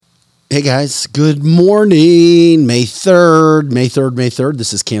Hey guys, good morning. May 3rd.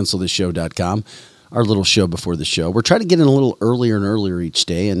 This is canceltheshow.com, our little show before the show. We're trying to get in a little earlier and earlier each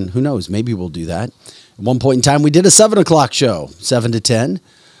day, and who knows, maybe we'll do that. At one point in time, we did a 7 o'clock show, 7 to 10.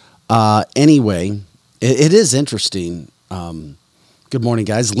 Anyway, it is interesting. Good morning,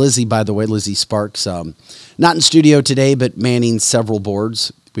 guys. Lizzie, by the way, Lizzie Sparks, not in studio today, but manning several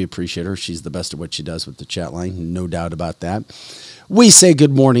boards. We appreciate her. She's the best at what she does with the chat line, no doubt about that. We say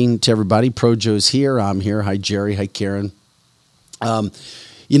good morning to everybody. Projo's here. I'm here. Hi, Jerry. Hi, Karen.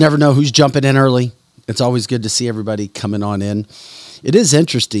 You never know who's jumping in early. It's always good to see everybody coming on in. It is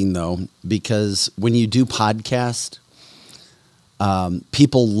interesting, though, because when you do podcast,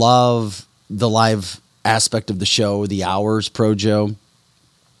 people love the live aspect of the show, the hours, Projo.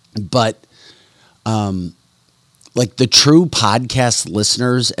 But like the true podcast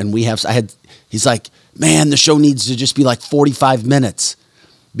listeners, and he's like, man, the show needs to just be like 45 minutes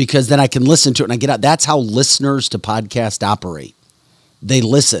because then I can listen to it and I get out. That's how listeners to podcast operate. They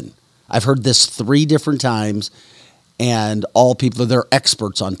listen. I've heard this 3 different times, and all people, they're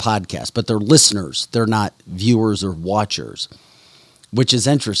experts on podcasts, but they're listeners. They're not viewers or watchers, which is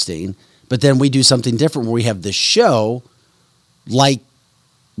interesting. But then we do something different where we have this show, like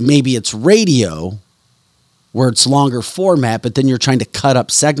maybe it's radio, where it's longer format, but then you're trying to cut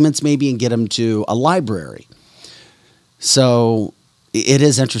up segments maybe and get them to a library. So it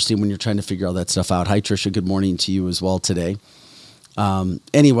is interesting when you're trying to figure all that stuff out. Hi, Tricia. Good morning to you as well today.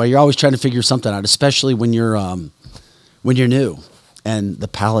 Anyway, you're always trying to figure something out, especially when you're new and the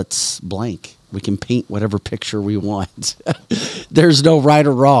palette's blank. We can paint whatever picture we want. There's no right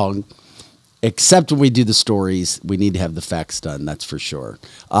or wrong. Except when we do the stories, we need to have the facts done. That's for sure.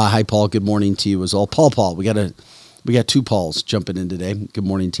 Hi, Paul. Good morning to you as well. Paul. We got 2 Pauls jumping in today. Good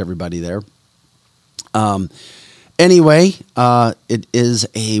morning to everybody there. Anyway, it is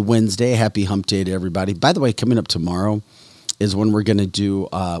a Wednesday. Happy Hump Day to everybody. By the way, coming up tomorrow is when we're going to do.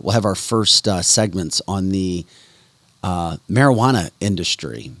 We'll have our first segments on the marijuana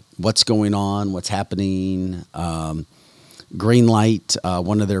industry. What's going on? What's happening? Greenlight,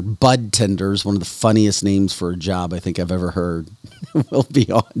 one of their bud tenders, one of the funniest names for a job I think I've ever heard, will be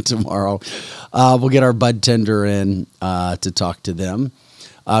on tomorrow. We'll get our bud tender in to talk to them.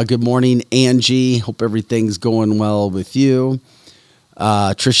 Good morning, Angie. Hope everything's going well with you.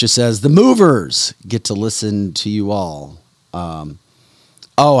 Tricia says, the movers get to listen to you all.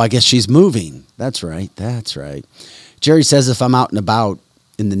 I guess she's moving. That's right. Jerry says, if I'm out and about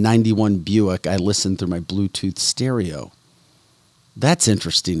in the 91 Buick, I listen through my Bluetooth stereo. That's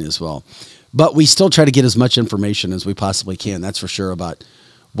interesting as well. But we still try to get as much information as we possibly can. That's for sure, about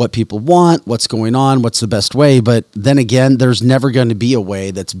what people want, what's going on, what's the best way. But then again, there's never going to be a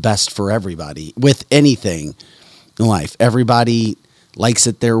way that's best for everybody with anything in life. Everybody likes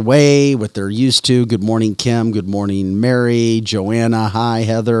it their way, what they're used to. Good morning, Kim. Good morning, Mary, Joanna. Hi,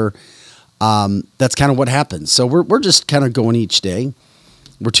 Heather. That's kind of what happens. So we're just kind of going each day.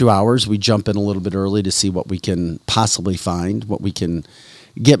 We're 2 hours. We jump in a little bit early to see what we can possibly find, what we can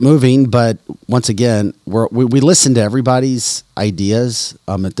get moving. But once again, we listen to everybody's ideas.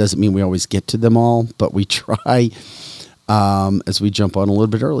 It doesn't mean we always get to them all, but we try as we jump on a little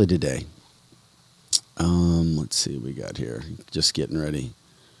bit early today. Let's see what we got here. Just getting ready.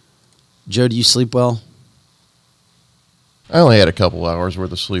 Joe, do you sleep well? I only had a couple hours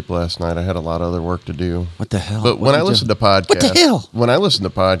worth of sleep last night. I had a lot of other work to do. What the hell? But when I listen to podcasts, what the hell? When I listen to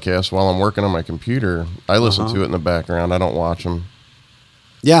podcasts while I'm working on my computer, I listen to it in the background. I don't watch them.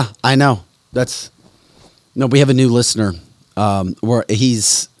 Yeah, I know. We have a new listener. Where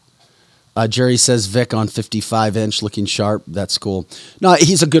he's Jerry says Vic on 55-inch looking sharp. That's cool. No,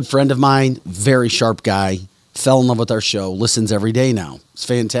 he's a good friend of mine. Very sharp guy. Fell in love with our show. Listens every day now. It's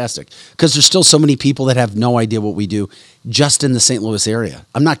fantastic. Because there's still so many people that have no idea what we do just in the St. Louis area.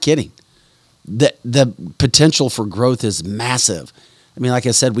 I'm not kidding. The potential for growth is massive. I mean, like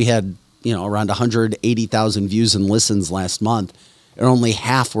I said, we had around 180,000 views and listens last month, and only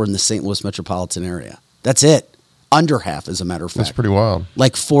half were in the St. Louis metropolitan area. That's it. Under half, as a matter of fact. That's pretty wild.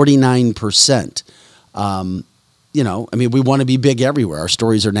 Like 49%. We want to be big everywhere. Our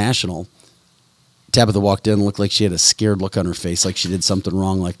stories are national. Tabitha walked in and looked like she had a scared look on her face, like she did something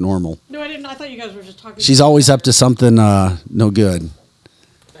wrong like normal. No, I didn't. I thought you guys were just talking. She's always up to something no good.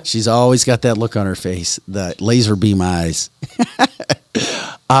 She's always got that look on her face, the laser beam eyes.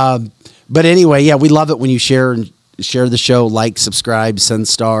 But anyway, yeah, we love it when you share the show, like, subscribe, send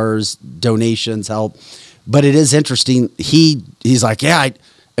stars, donations, help. But it is interesting. He's like, yeah,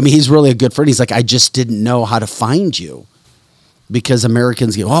 he's really a good friend. He's like, I just didn't know how to find you. Because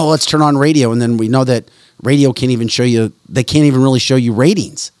Americans go, oh, let's turn on radio. And then we know that radio can't even show you, they can't even really show you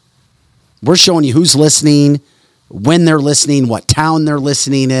ratings. We're showing you who's listening, when they're listening, what town they're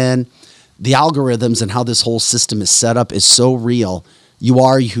listening in. The algorithms and how this whole system is set up is so real. You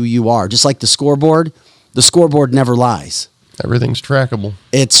are who you are. Just like the scoreboard never lies. Everything's trackable.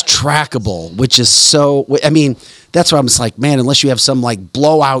 It's trackable, which is so, I mean, that's why I'm just like, man, unless you have some like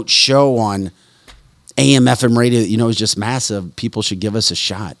blowout show on AM, FM radio that you know is just massive, people should give us a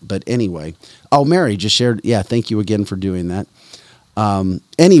shot. But anyway, Mary just shared, thank you again for doing that.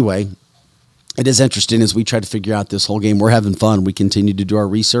 Anyway, it is interesting as we try to figure out this whole game. We're having fun. We continue to do our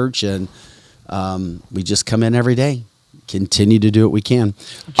research, and we just come in every day, continue to do what we can.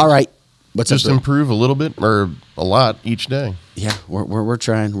 All right. What's just up, improve a little bit or a lot each day. Yeah, we're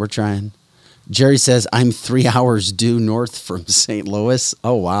trying. We're trying. Jerry says, I'm 3 hours due north from St. Louis.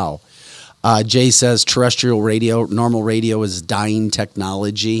 Oh, wow. Jay says terrestrial radio, normal radio is dying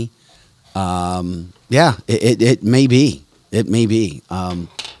technology. It may be. It may be.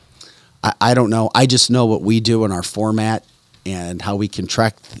 I don't know. I just know what we do in our format and how we can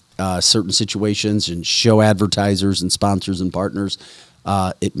track certain situations and show advertisers and sponsors and partners.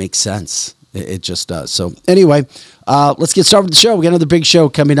 It makes sense. It just does. So anyway, let's get started with the show. We got another big show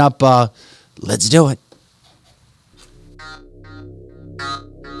coming up. Let's do it.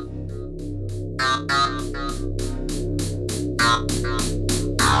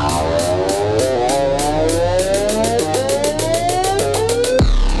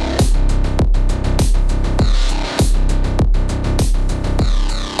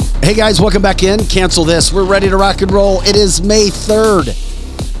 Hey guys, welcome back in. Cancel this. We're ready to rock and roll. It is May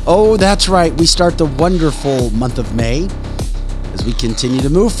 3rd. Oh, that's right. We start the wonderful month of May as we continue to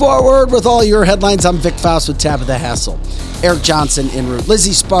move forward with all your headlines. I'm Vic Faust with Tabitha Hassel. Eric Johnson en route.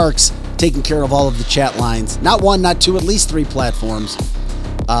 Lizzie Sparks taking care of all of the chat lines. Not one, not two, at least 3 platforms.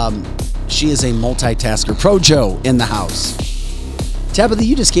 She is a multitasker. Pro Joe in the house. Tabitha,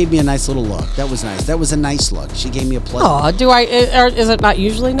 you just gave me a nice little look. That was nice. That was a nice look. She gave me a pleasant. Oh, do I? Is it not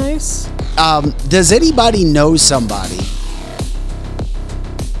usually nice? Does anybody know somebody?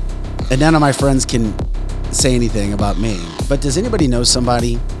 And none of my friends can say anything about me. But does anybody know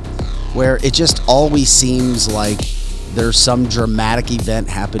somebody where it just always seems like there's some dramatic event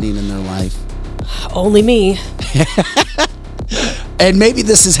happening in their life? Only me. And maybe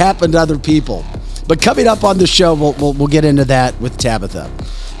this has happened to other people. But coming up on the show, we'll get into that with Tabitha.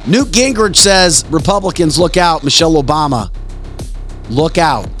 Newt Gingrich says, Republicans, look out. Michelle Obama. Look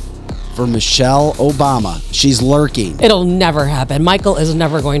out for Michelle Obama. She's lurking. It'll never happen. Michael is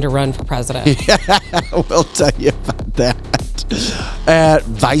never going to run for president. We'll tell you about that.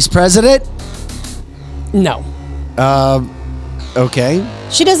 Vice President? No. Okay.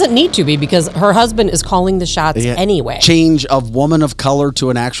 She doesn't need to be because her husband is calling the shots anyway. Change of woman of color to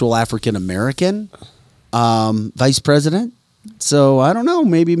an actual African American vice president. So I don't know.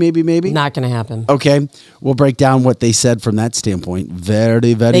 Maybe. Not going to happen. Okay. We'll break down what they said from that standpoint.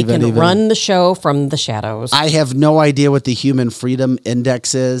 They can run the show from the shadows. I have no idea what the Human Freedom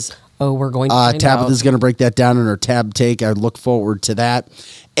Index is. Oh, we're going to find Tabitha's going to break that down in her tab take. I look forward to that.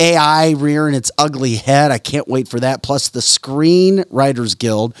 AI rearing its ugly head. I can't wait for that. Plus the Screenwriters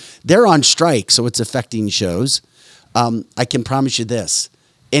Guild. They're on strike, so it's affecting shows. I can promise you this.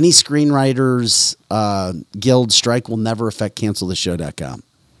 Any Screenwriters Guild strike will never affect canceltheshow.com.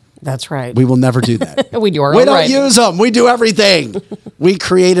 That's right. We will never do that. We do our We own don't writing. use them. We do everything. We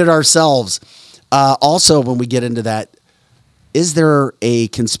created ourselves. Also, when we get into that, is there a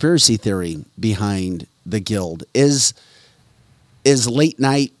conspiracy theory behind the guild? Is late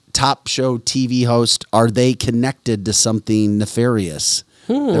night top show TV host, are they connected to something nefarious?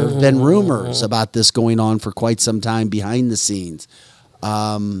 There have been rumors about this going on for quite some time behind the scenes.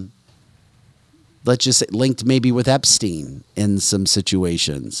 Let's just say linked maybe with Epstein in some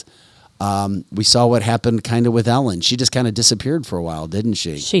situations. We saw what happened kind of with Ellen. She just kind of disappeared for a while, didn't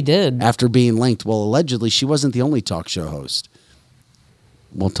she? She did. After being linked. Well, allegedly, she wasn't the only talk show host.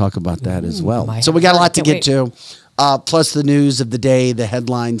 We'll talk about that as well. So we got a lot to get to. Plus the news of the day, the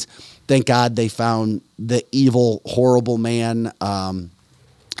headlines. Thank God they found the evil, horrible man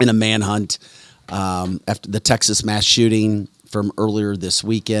in a manhunt after the Texas mass shooting from earlier this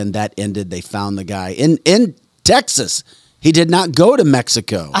weekend. That ended. They found the guy in Texas. He did not go to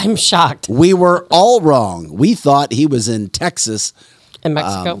Mexico. I'm shocked. We were all wrong. We thought he was in Texas. In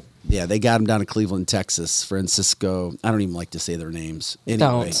Mexico? Yeah, they got him down to Cleveland, Texas. Francisco. I don't even like to say their names.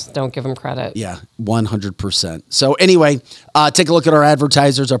 Anyway. Don't give them credit. Yeah, 100%. So anyway, take a look at our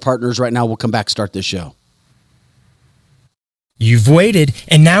advertisers, our partners right now. We'll come back, start this show. You've waited,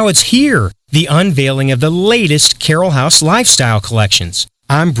 and now it's here. The unveiling of the latest Carroll House lifestyle collections.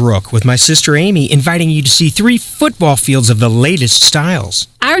 I'm Brooke with my sister Amy, inviting you to see 3 football fields of the latest styles.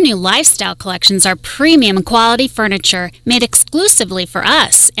 Our new lifestyle collections are premium quality furniture made exclusively for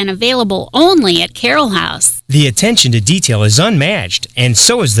us and available only at Carroll House. The attention to detail is unmatched, and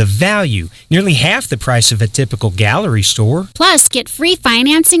so is the value, nearly half the price of a typical gallery store. Plus, get free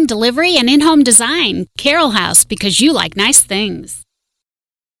financing, delivery, and in-home design. Carroll House, because you like nice things.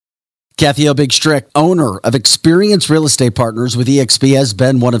 Kathy Helbig-Strick, owner of Experience Real Estate Partners with eXp, has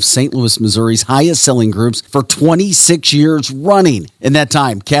been one of St. Louis, Missouri's highest selling groups for 26 years running. In that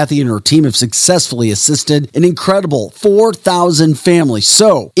time, Kathy and her team have successfully assisted an incredible 4,000 families.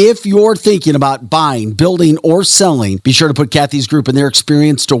 So if you're thinking about buying, building, or selling, be sure to put Kathy's group and their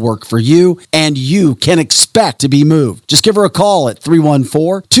experience to work for you, and you can expect to be moved. Just give her a call at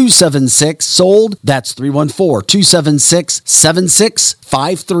 314-276-SOLD. That's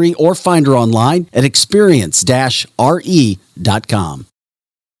 314-276-7653, or find her online at experience-re.com.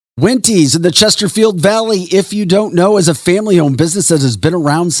 Winty's in the Chesterfield Valley, if you don't know, is a family-owned business that has been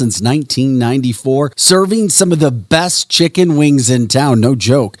around since 1994, serving some of the best chicken wings in town, no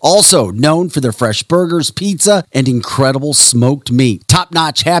joke. Also known for their fresh burgers, pizza, and incredible smoked meat.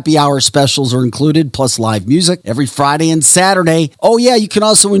 Top-notch happy hour specials are included, plus live music every Friday and Saturday. Oh yeah, you can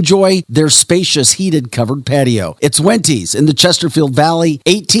also enjoy their spacious heated covered patio. It's Winty's in the Chesterfield Valley,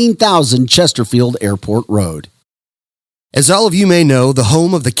 18,000 Chesterfield Airport Road. As all of you may know, the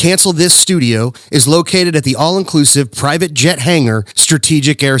home of the Cancel This studio is located at the all-inclusive private jet hangar,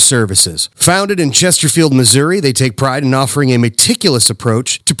 Strategic Air Services. Founded in Chesterfield, Missouri, they take pride in offering a meticulous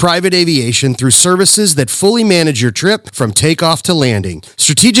approach to private aviation through services that fully manage your trip from takeoff to landing.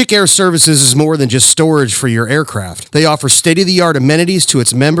 Strategic Air Services is more than just storage for your aircraft. They offer state-of-the-art amenities to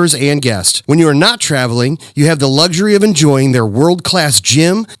its members and guests. When you are not traveling, you have the luxury of enjoying their world-class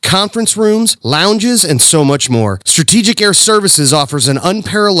gym, conference rooms, lounges, and so much more. Strategic Air Services offers an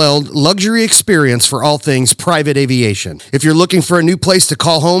unparalleled luxury experience for all things private aviation. If you're looking for a new place to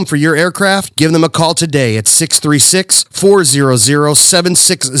call home for your aircraft, give them a call today at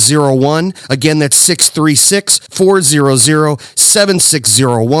 636-400-7601. Again, that's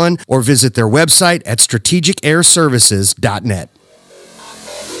 636-400-7601, or visit their website at strategicairservices.net.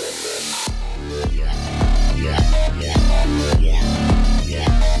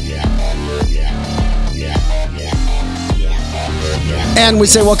 And we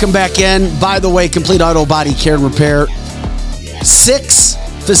say welcome back in. By the way, Complete Auto Body Care and Repair. 6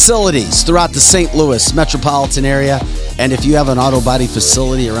 facilities throughout the St. Louis metropolitan area. And if you have an auto body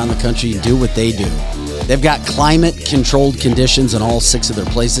facility around the country, do what they do. They've got climate-controlled conditions in all 6 of their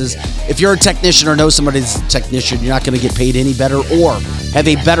places. If you're a technician or know somebody that's a technician, you're not going to get paid any better or have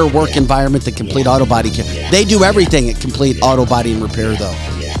a better work environment than Complete Auto Body Care. They do everything at Complete Auto Body and Repair, though.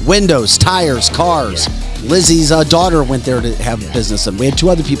 Windows, tires, cars. Lizzie's daughter went there to have business, and we had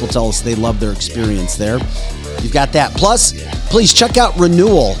 2 other people tell us they loved their experience there. You've got that. Plus, please check out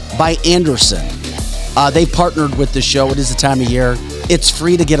Renewal by Anderson. They partnered with the show. It is the time of year. It's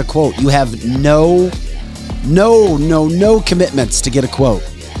free to get a quote. You have no commitments to get a quote.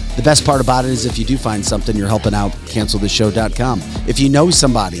 The best part about it is if you do find something, you're helping out canceltheshow.com. If you know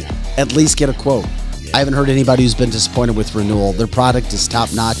somebody, at least get a quote. I haven't heard anybody who's been disappointed with Renewal. Their product is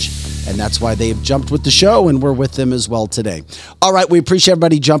top-notch, and that's why they've jumped with the show, and we're with them as well today. All right, we appreciate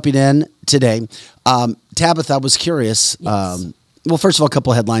everybody jumping in today. Tabitha, I was curious. Yes. Well, first of all, a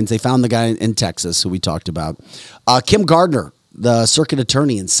couple of headlines. They found the guy in Texas who we talked about. Kim Gardner, the circuit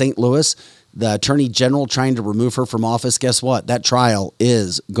attorney in St. Louis, the attorney general trying to remove her from office. Guess what? That trial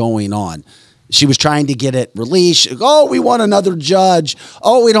is going on. She was trying to get it released. Oh, we want another judge.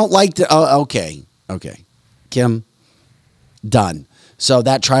 Oh, we don't like the... Okay. Kim, done. So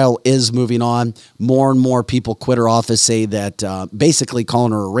that trial is moving on. More and more people quit her office, say that basically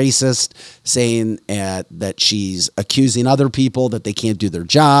calling her a racist, saying that she's accusing other people that they can't do their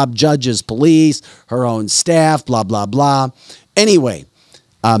job, judges, police, her own staff, blah, blah, blah. Anyway,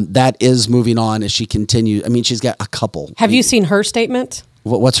 that is moving on as she continues. I mean, she's got a couple. Have you seen her statement?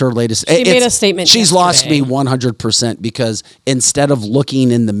 What's her latest? She made a statement She's yesterday. lost me 100% because instead of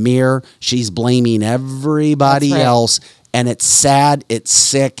looking in the mirror, she's blaming everybody else. And it's sad. It's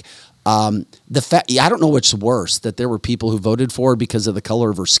sick. The fact, I don't know which's worse, that there were people who voted for her because of the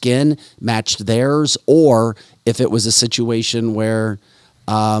color of her skin matched theirs, or if it was a situation where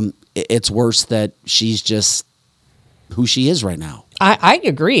it's worse that she's just who she is right now. I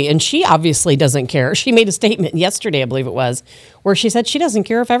agree. And she obviously doesn't care. She made a statement yesterday, I believe it was, where she said she doesn't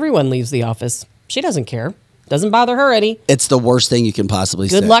care if everyone leaves the office. She doesn't care. Doesn't bother her any. It's the worst thing you can possibly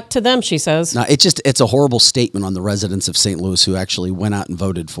say. Good luck to them, she says. No, it's a horrible statement on the residents of St. Louis who actually went out and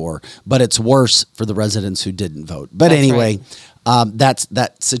voted for her. But it's worse for the residents who didn't vote. But anyway,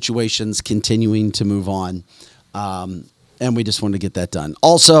 that situation's continuing to move on, and we just wanted to get that done.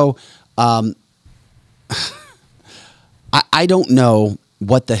 Also, I don't know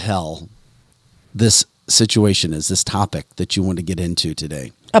what the hell this situation is, this topic that you want to get into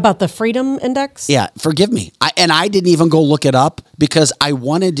today. About the Freedom Index? Yeah, forgive me. I didn't even go look it up because I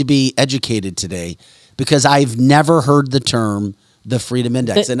wanted to be educated today because I've never heard the term the Freedom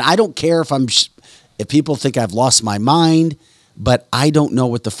Index. And I don't care if people think I've lost my mind, but I don't know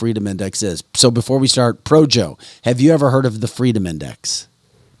what the Freedom Index is. So before we start, Pro Joe, have you ever heard of the Freedom Index?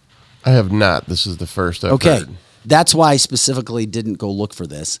 I have not. This is the first I've heard. That's why I specifically didn't go look for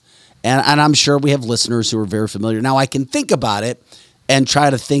this. And I'm sure we have listeners who are very familiar. Now, I can think about it and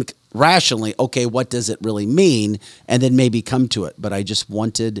try to think rationally, okay, what does it really mean? And then maybe come to it. But I just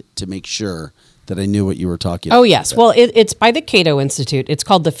wanted to make sure that I knew what you were talking about. Oh, yes. Well, it's by the Cato Institute. It's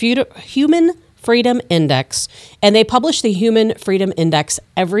called the Human Freedom Index. And they publish the Human Freedom Index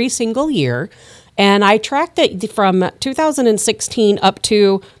every single year. And I tracked it from 2016 up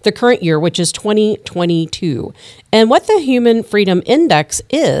to the current year, which is 2022. And what the Human Freedom Index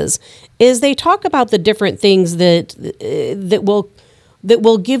is they talk about the different things that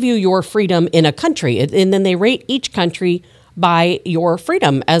will give you your freedom in a country. And then they rate each country by your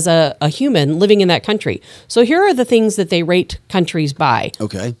freedom as a human living in that country. So here are the things that they rate countries by.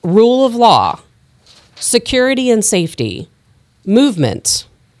 Okay. Rule of law, security and safety, movement,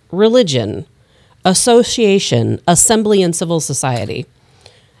 religion, association, assembly and civil society,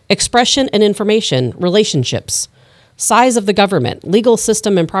 expression and information, relationships, size of the government, legal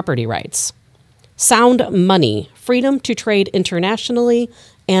system and property rights, sound money, freedom to trade internationally,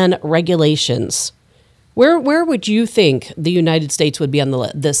 and regulations. Where would you think the United States would be on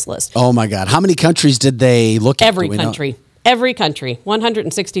this list? Oh, my God. How many countries did they look at? Every country. Every country.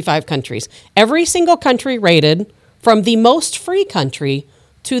 165 countries. Every single country rated from the most free country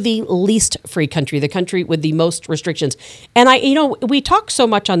to the least free country, the country with the most restrictions. And we talk so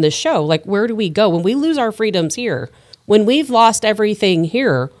much on this show, like, where do we go? When we lose our freedoms here, when we've lost everything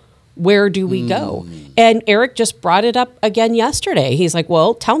here, where do we go? And Eric just brought it up again yesterday. He's like,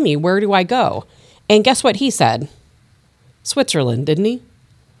 well, tell me, where do I go? And guess what he said? Switzerland, didn't he?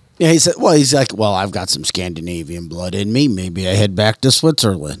 Yeah, he's like, I've got some Scandinavian blood in me. Maybe I head back to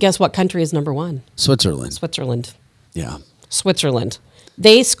Switzerland. Guess what country is number one? Switzerland. Yeah. Switzerland.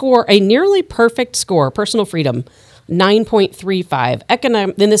 They score a nearly perfect score, personal freedom,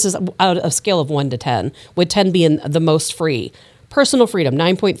 9.35. Then this is out of a scale of 1 to 10, with 10 being the most free. Personal freedom,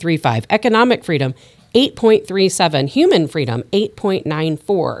 9.35. Economic freedom, 8.37. Human freedom,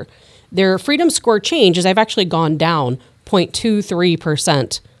 8.94. Their freedom score change is I've actually gone down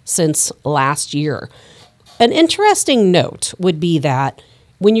 0.23% since last year. An interesting note would be that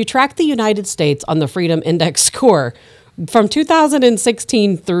when you track the United States on the Freedom Index score, from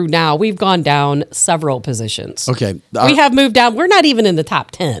 2016 through now, we've gone down several positions. Okay. We have moved down. We're not even in the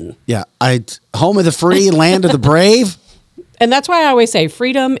top 10. Yeah. Home of the free, land of the brave. And that's why I always say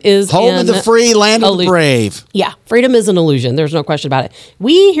freedom is home of the free, land of the brave. Yeah. Freedom is an illusion. There's no question about it.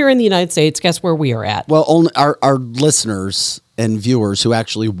 We here in the United States, guess where we are at? Well, only our listeners and viewers who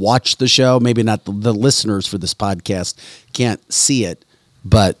actually watch the show, maybe not the listeners for this podcast, can't see it,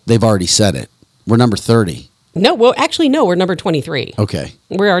 but they've already said it. We're number 30. No, well, actually, no, we're number 23. Okay.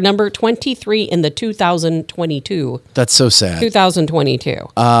 We are number 23 in the 2022. That's so sad. 2022.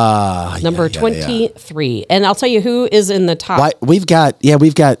 Number 23. Yeah. And I'll tell you who is in the top. We've got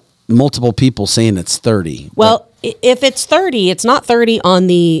multiple people saying it's 30. Well, if it's 30, it's not 30 on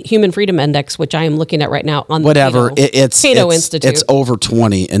the Human Freedom Index, which I am looking at right now on the Cato Institute. It's over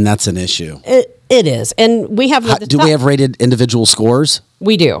 20, and that's an issue. It is. And we have... we have rated individual scores?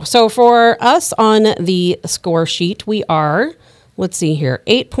 We do. So for us on the score sheet, we are, let's see here,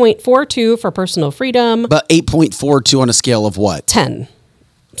 8.42 for personal freedom. But 8.42 on a scale of what? 10.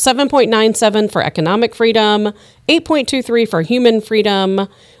 7.97 for economic freedom. 8.23 for human freedom.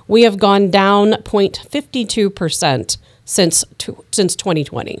 We have gone down 0.52% since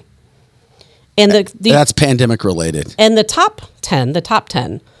 2020. And that's pandemic related. And the top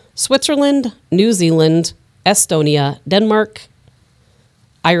 10, Switzerland, New Zealand, Estonia, Denmark,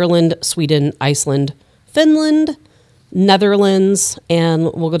 Ireland, Sweden, Iceland, Finland, Netherlands,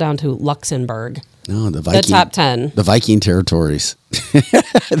 and we'll go down to Luxembourg. No, the top 10. The Viking territories.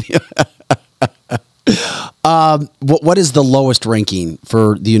 What is the lowest ranking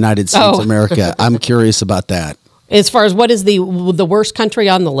for the United States of America? I'm curious about that. As far as what is the worst country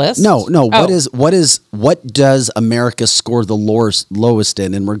on the list? No. What does America score the lowest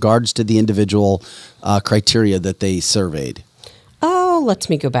in regards to the individual criteria that they surveyed? Oh, let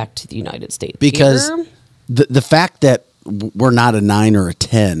me go back to the United States. Because the fact that we're not a 9 or a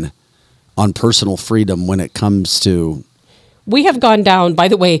 10 on personal freedom when it comes to. We have gone down, by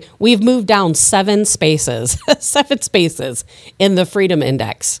the way, we've moved down 7 spaces, 7 spaces in the freedom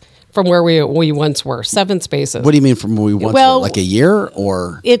index from where we once were. 7 spaces. What do you mean from where we once were? Like a year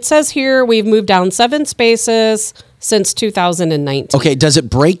or? It says here we've moved down 7 spaces since 2019. Okay, does it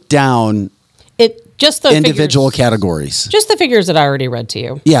break down just the individual figures, categories? Just the figures that I already read to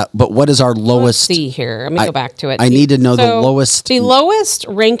you. Yeah, but what is our lowest? Let's see here. Let me go back to it. I need to know the lowest. The lowest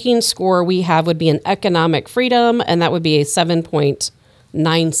ranking score we have would be in economic freedom, and that would be a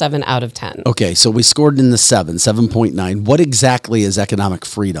 7.97 out of 10. Okay, so we scored in the 7.9. What exactly is economic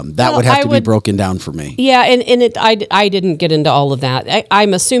freedom? That would have to be broken down for me. Yeah, and I didn't get into all of that.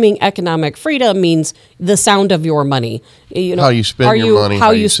 I'm assuming economic freedom means the sound of your money. How you spend your money,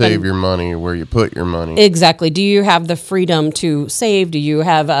 how you save your money, where you put your money. Exactly. Do you have the freedom to save? Do you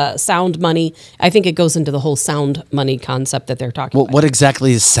have sound money? I think it goes into the whole sound money concept that they're talking about. What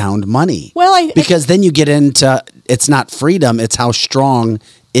exactly is sound money? Well, because then you get into, it's not freedom, it's how strong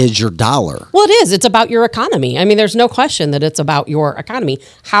is your dollar. Well, it is. It's about your economy. I mean, there's no question that it's about your economy.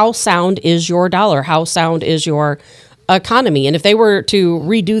 How sound is your dollar? How sound is your economy? And if they were to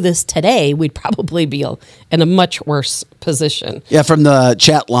redo this today, we'd probably be in a much worse position. Yeah, from the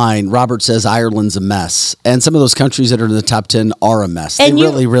chat line, Robert says Ireland's a mess. And some of those countries that are in the top 10 are a mess. They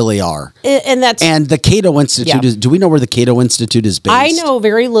really, really are. And the Cato Institute is, do we know where the Cato Institute is based? I know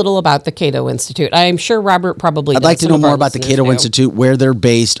very little about the Cato Institute. I'm sure Robert probably does. I'd like to know more about the Cato Institute, where they're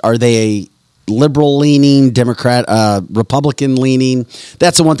based. Are they a liberal-leaning, Democrat, Republican-leaning?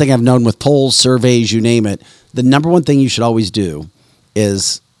 That's the one thing I've known with polls, surveys, you name it. The number one thing you should always do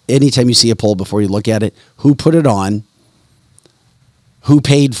is anytime you see a poll, before you look at it, who put it on, who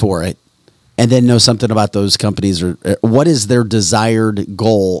paid for it, and then know something about those companies, or what is their desired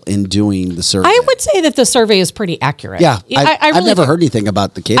goal in doing the survey. I would say that the survey is pretty accurate. Yeah, I've never heard anything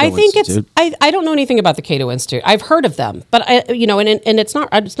about the Cato Institute. I don't know anything about the Cato Institute. I've heard of them, but and it's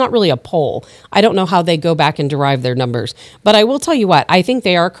not really a poll. I don't know how they go back and derive their numbers, but I will tell you what, I think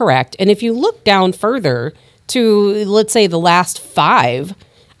they are correct. And if you look down further to, let's say, the last 5,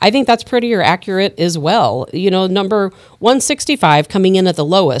 I think that's pretty accurate as well. Number 165 coming in at the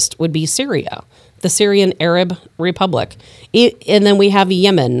lowest would be Syria, the Syrian Arab Republic. And then we have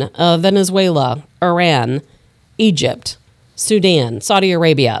Yemen, Venezuela, Iran, Egypt, Sudan, Saudi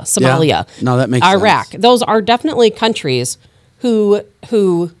Arabia, Somalia, that makes Iraq. sense. Those are definitely countries who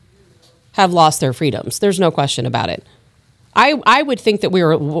have lost their freedoms. There's no question about it. I would think that we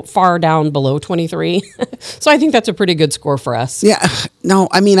were far down below 23. So I think that's a pretty good score for us. Yeah. No,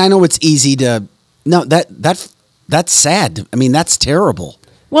 I mean, I know it's easy to... No, that's sad. I mean, that's terrible.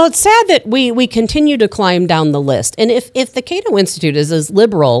 Well, it's sad that we continue to climb down the list. And if the Cato Institute is as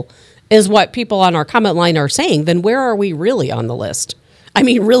liberal as what people on our comment line are saying, then where are we really on the list? I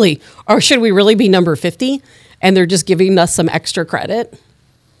mean, really, or should we really be number 50 and they're just giving us some extra credit?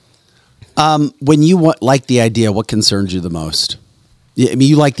 When you like the idea, what concerns you the most? I mean,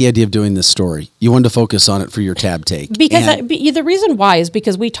 you like the idea of doing this story. You wanted to focus on it for your tab take. Because the reason why is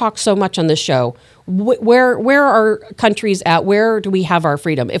because we talk so much on this show. Where are countries at? Where do we have our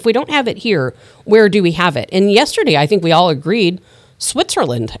freedom? If we don't have it here, where do we have it? And yesterday, I think we all agreed,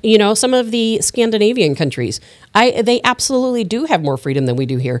 Switzerland, some of the Scandinavian countries, they absolutely do have more freedom than we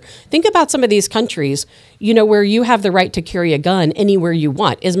do here. Think about some of these countries, where you have the right to carry a gun anywhere you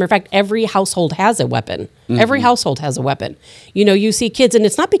want. As a matter of fact, every household has a weapon. Mm-hmm. Every household has a weapon. You see kids, and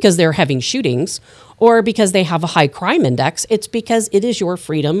it's not because they're having shootings or because they have a high crime index. It's because it is your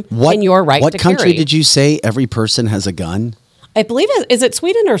freedom and your right to carry. What country did you say every person has a gun? I believe is it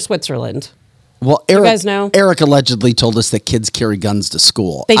Sweden or Switzerland? Well, you guys know? Eric allegedly told us that kids carry guns to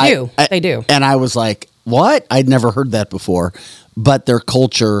school. They do. They do. And I was like, what? I'd never heard that before. But their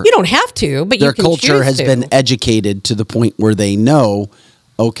culture... You don't have to, but you can choose to. Their culture has been educated to the point where they know,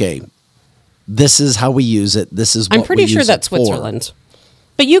 okay, this is how we use it. This is what we use it for. I'm pretty sure that's Switzerland.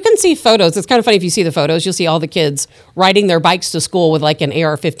 But you can see photos. It's kind of funny if you see the photos. You'll see all the kids riding their bikes to school with like an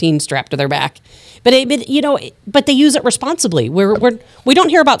AR-15 strapped to their back. But they use it responsibly. We don't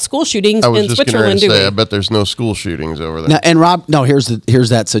hear about school shootings in Switzerland, do we? I bet there's no school shootings over there. Now, and Rob, here's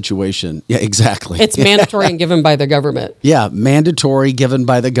that situation. Yeah, exactly. It's mandatory and given by the government. Yeah, mandatory given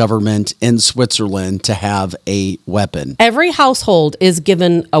by the government in Switzerland to have a weapon. Every household is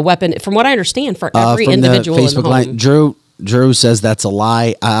given a weapon, from what I understand, for every individual in the home. Line, Drew says that's a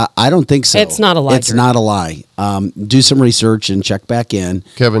lie. I don't think so. It's not a lie. It's not a lie. Do some research and check back in.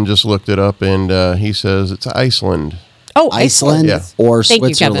 Kevin just looked it up, and he says it's Iceland. Oh, Iceland yeah. or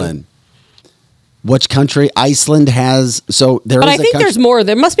Switzerland. Which country? Iceland has. So there But is I think country, there's more.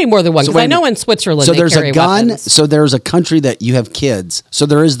 There must be more than one. So Because wait I a know minute. in Switzerland So they there's carry a gun. weapons. So there's a country that you have kids. So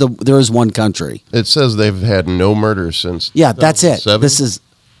there is one country. It says they've had no murders since. Yeah, that's it. 2007. This is.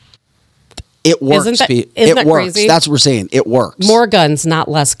 It works. Isn't Pete. that It works. crazy? That's what we're saying. It works. More guns, not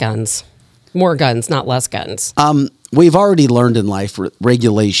less guns. More guns, not less guns. We've already learned in life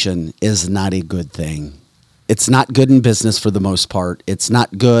regulation is not a good thing. It's not good in business for the most part. It's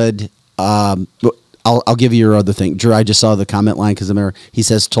not good. I'll give you your other thing. Drew, I just saw the comment line because he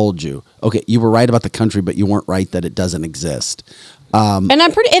says, told you. Okay, you were right about the country, but you weren't right that it doesn't exist. And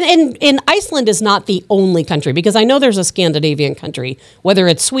I'm pretty. And Iceland is not the only country because I know there's a Scandinavian country, whether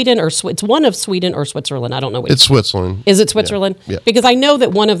it's Sweden or it's one of Sweden or Switzerland. I don't know which. It's Switzerland. Is it Switzerland? Yeah. Because I know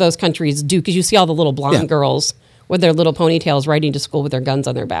that one of those countries do. Because you see all the little blonde Yeah. girls with their little ponytails riding to school with their guns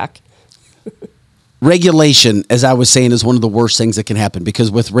on their back. Regulation, as I was saying, is one of the worst things that can happen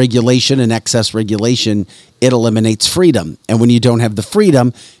because with regulation and excess regulation, it eliminates freedom. And when you don't have the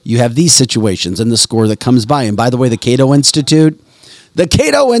freedom, you have these situations and the score that comes by. And by the way, the Cato Institute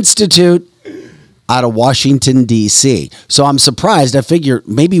out of Washington, D.C. So I'm surprised. I figure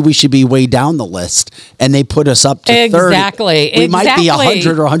maybe we should be way down the list. And they put us up to 30. Exactly. We might be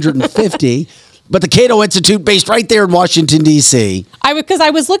 100 or 150. But the Cato Institute, based right there in Washington, D.C. Because I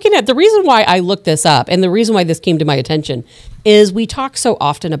was looking at the reason why I looked this up and the reason why this came to my attention is we talk so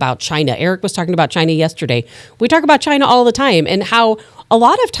often about China. Eric was talking about China yesterday. We talk about China all the time and how a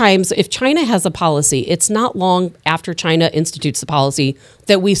lot of times if China has a policy, it's not long after China institutes the policy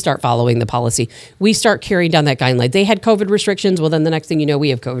that we start following the policy. We start carrying down that guideline. They had COVID restrictions. Well, then the next thing you know, we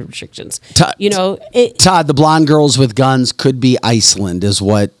have COVID restrictions. Todd, the blonde girls with guns could be Iceland is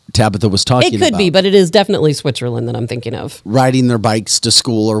what Tabitha was talking about. It could be, but it is definitely Switzerland that I'm thinking of. Riding their bikes to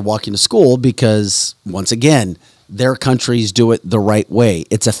school or walking to school because, once again, their countries do it the right way.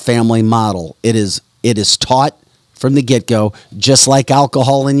 It's a family model. It is taught from the get-go, just like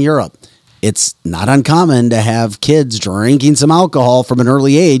alcohol in Europe. It's not uncommon to have kids drinking some alcohol from an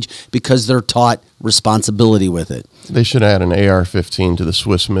early age because they're taught responsibility with it. They should add an AR-15 to the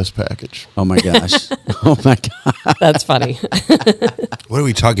Swiss Miss package. Oh, my gosh. Oh, my God. That's funny. What are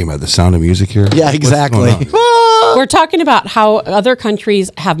we talking about? The Sound of Music here? Yeah, exactly. We're talking about how other countries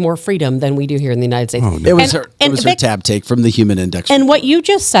have more freedom than we do here in the United States. Oh, no. It was her Vic, tab take from the Human Index. And what you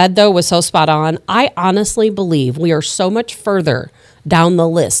just said, though, was so spot on. I honestly believe we are so much further down the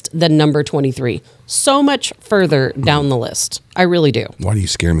list than number 23. So much further down the list. I really do. Why do you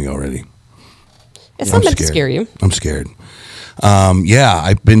scare me already? It's not meant to scare you. I'm scared. Yeah,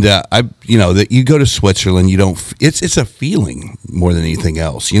 I've been to. That you go to Switzerland, you don't. It's a feeling more than anything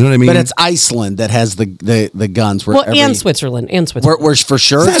else. You know what I mean? But it's Iceland that has the guns. Well, and Switzerland. We're for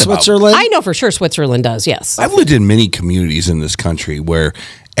sure Is that about- Switzerland. I know for sure Switzerland does, yes. I've lived in many communities in this country where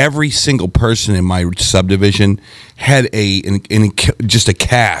every single person in my subdivision had just a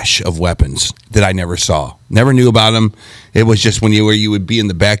cache of weapons that I never saw, never knew about them. It was just where you would be in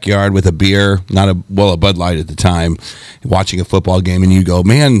the backyard with a beer, a Bud Light at the time, watching a football game, and you go,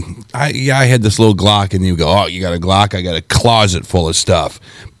 man, I had this little Glock, and you go, oh, you got a Glock? I got a closet full of stuff.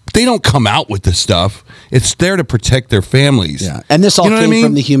 They don't come out with the stuff. It's there to protect their families. Yeah, and this all came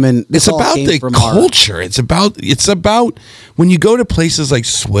from the human. It's about the culture. It's about when you go to places like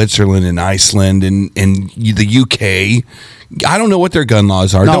Switzerland and Iceland and the UK. I don't know what their gun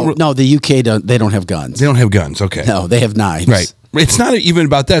laws are. No, the UK don't. They don't have guns. They don't have guns. Okay, no, they have knives. Right. It's not even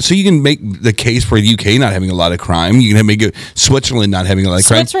about that. So you can make the case for the UK not having a lot of crime. You can make Switzerland not having a lot of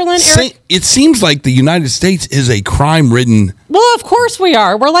crime. Switzerland, Eric? It seems like the United States is a crime-ridden. Well, of course we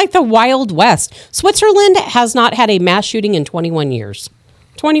are. We're like the Wild West. Switzerland has not had a mass shooting in 21 years.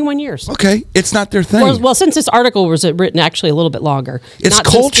 21 years. Okay, it's not their thing. Well, since this article was written actually a little bit longer. It's not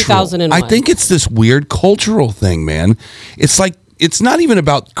cultural. Since 2001. I think it's this weird cultural thing, man. It's like, it's not even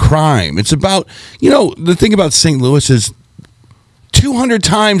about crime. It's about, the thing about St. Louis is 200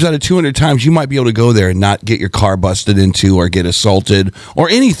 times out of 200 times you might be able to go there and not get your car busted into or get assaulted or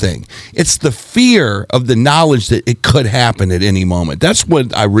anything. It's the fear of the knowledge that it could happen at any moment. That's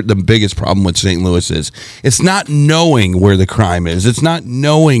what the biggest problem with St. Louis is. It's not knowing where the crime is. It's not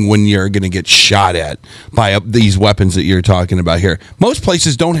knowing when you're going to get shot at by these weapons that you're talking about here. Most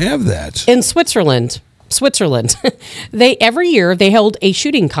places don't have that. In Switzerland, they every year they held a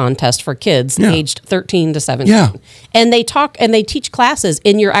shooting contest for kids aged 13 to 17. Yeah. And they teach classes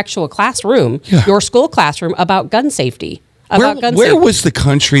in your actual classroom, your school classroom, about gun safety, about gun Where safety. was the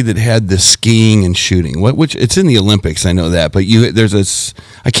country that had the skiing and shooting? Which it's in the Olympics, I know that, but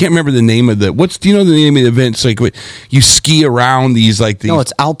I can't remember the name of do you know the name of the event? It's like you ski around these No,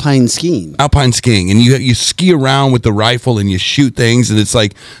 it's alpine skiing. alpine skiing, and you ski around with the rifle and you shoot things, and it's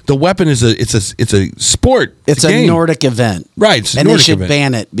like the weapon is a sport. It's a game. Nordic event. Right, it's a and Nordic they should event.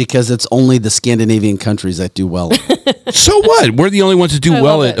 ban it because it's only the Scandinavian countries that do well. So what? We're the only ones that do I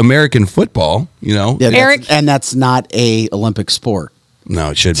well love at it. American football. You know, Yeah, Eric- and that's not a Olympic sport.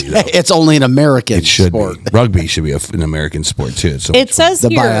 no, it should be. Though. It's only an American It should sport. be. Rugby should be an American sport too. It's so It says The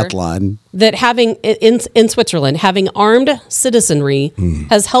here biathlon. that having in Switzerland, having armed citizenry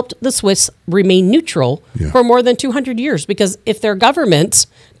has helped the Swiss remain neutral Yeah. for more than 200 years. Because if their government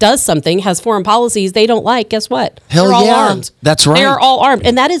does something, has foreign policies they don't like, guess what? Hell They're all yeah. armed. That's right. They are all armed,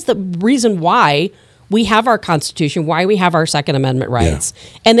 and that is the reason why we have our Constitution, why we have our Second Amendment rights,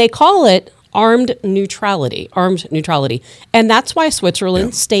 and they call it armed neutrality, and that's why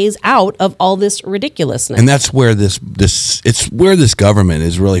Switzerland stays out of all this ridiculousness. And that's where this government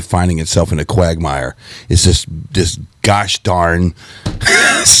is really finding itself in a quagmire. It's this gosh darn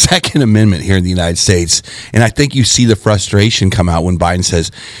Second Amendment here in the United States. And I think you see the frustration come out when Biden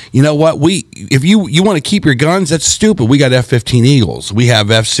says, you know what, if you want to keep your guns, that's stupid. We got F-15 Eagles. We have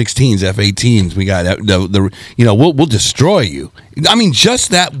F-16s, F-18s. We got we'll destroy you. I mean,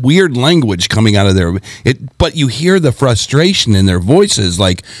 just that weird language coming out of there. But you hear the frustration in their voices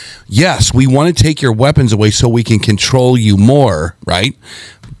like, yes, we want to take your weapons away so we can control you more, right?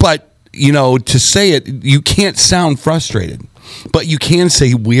 But, to say it, you can't sound frustrated. But you can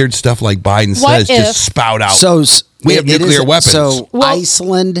say weird stuff like Biden says, just spout out. So we have nuclear weapons. So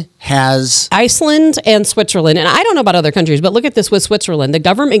Iceland has Iceland and Switzerland, and I don't know about other countries, but look at this with Switzerland. The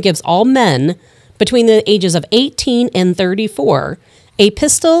government gives all men between the ages of 18 and 34 a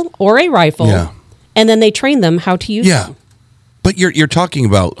pistol or a rifle, Yeah. and then they train them how to use them. But you're talking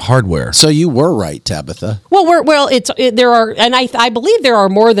about hardware. So you were right, Tabitha. Well, there are, and I believe there are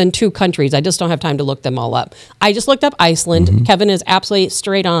more than 2 countries. I just don't have time to look them all up. I just looked up Iceland. Kevin is absolutely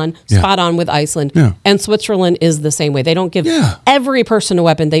spot on with Iceland. Yeah. And Switzerland is the same way. They don't give every person a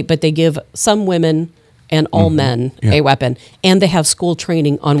weapon, but they give some women and all men a weapon, and they have school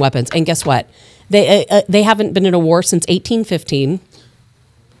training on weapons. And guess what? They haven't been in a war since 1815.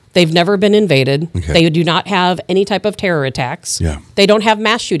 They've never been invaded. Okay. They do not have any type of terror attacks. Yeah. They don't have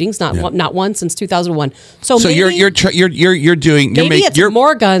mass shootings. Not one since 2001. So maybe, you're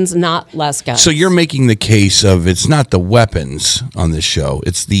more guns, not less guns. So you're making the case of it's not the weapons on this show.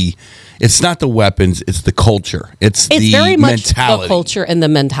 It's not the weapons. It's the culture. It's the very much mentality. the culture and the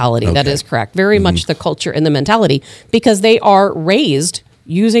mentality. That Okay. is correct. Very much the culture and the mentality, because they are raised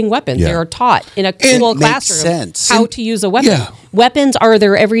using weapons. Yeah. They are taught in a It school makes classroom sense. how to use a weapon. Yeah. Weapons are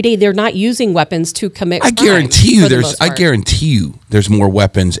there every day. They're not using weapons to commit I crime, guarantee you for the most part. there's more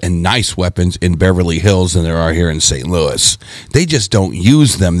weapons and nice weapons in Beverly Hills than there are here in St. Louis. They just don't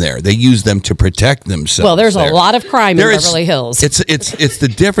use them there. They use them to protect themselves. Well, there's there. a lot of crime There in is- Beverly Hills. It's the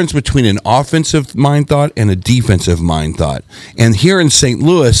difference between an offensive mind thought and a defensive mind thought. And here in St.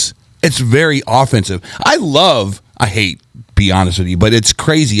 Louis, it's very offensive. I hate, be honest with you, but it's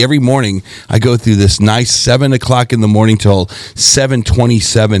crazy. Every morning I go through this nice 7 o'clock in the morning till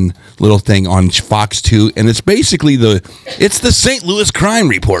 7:27 little thing on Fox 2, and it's basically it's the St. Louis Crime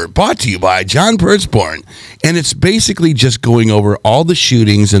Report, brought to you by John Pertzborn, and it's basically just going over all the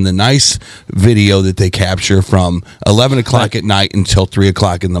shootings and the nice video that they capture from 11 o'clock at night until 3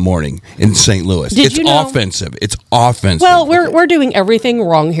 o'clock in the morning in St. Louis. Did It's you know- offensive. It's offensive. Well, we're doing everything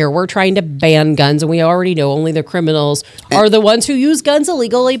wrong here. We're trying to ban guns, and we already know only the criminals are the ones who use guns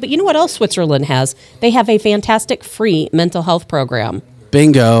illegally. But you know what else Switzerland has? They have a fantastic free mental health program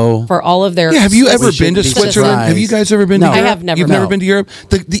Bingo. for all of their. Yeah, have you We ever been shouldn't to be Switzerland? surprised. Have you guys ever been No. to I Europe? have never You've been. never been to Europe?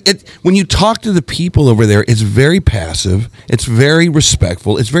 When you talk to the people over there, it's very passive. It's very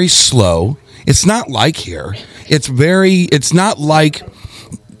respectful. It's very slow. It's not like here. It's not like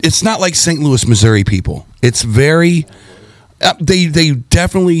St. Louis, Missouri people. It's very they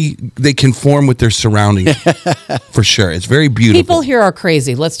definitely conform with their surroundings for sure. It's very beautiful. People here are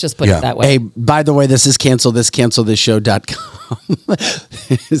crazy. Let's just put Yeah. it that way. Hey, by the way, this is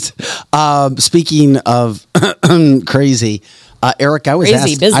cancelthisshow.com. Speaking of crazy, Eric, I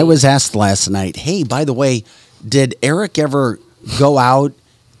Crazy, busy. I was asked last night, hey, by the way, did Eric ever go out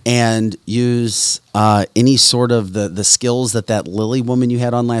and use any sort of the skills that Lily woman you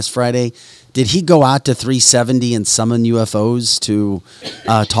had on last Friday? Did he go out to 370 and summon UFOs to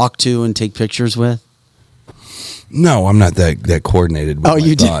talk to and take pictures with? No, I'm not that coordinated with my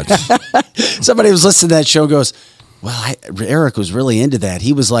You thoughts. did. Somebody was listening to that show and goes, Well, Eric was really into that.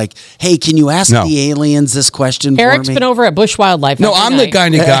 He was like, "Hey, can you ask the aliens this question Eric's for me?" been over at Bush Wildlife. No, I'm the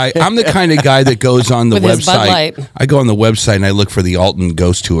kind of guy. I'm the kind of guy that goes on the With his Bud website. Light. I go on the website and I look for the Alton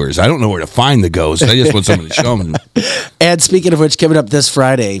ghost tours. I don't know where to find the ghost. I just want someone to show them. And speaking of which, coming up this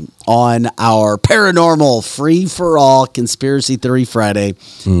Friday on our Paranormal Free for All Conspiracy Theory Friday,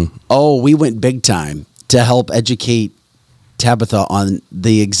 we went big time to help educate Tabitha on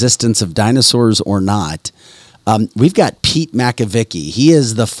the existence of dinosaurs or not. We've got Pete Makovicki. He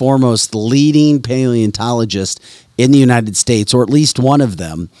is the foremost leading paleontologist in the United States, or at least one of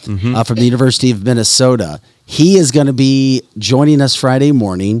them, from the University of Minnesota. He is going to be joining us Friday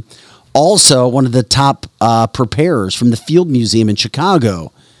morning. Also, one of the top preparers from the Field Museum in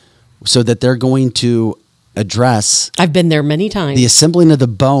Chicago, so that they're going to address I've been there many times. the assembling of the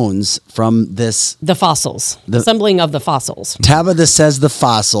bones from this. The fossils. Assembling of the fossils. Tabitha says the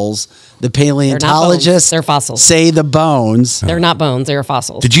fossils. The paleontologists They're fossils. say the bones. They're not bones. They're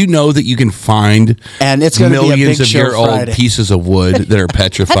fossils. Did you know that you can find And it's going to be a millions big of show year Friday. old pieces of wood that are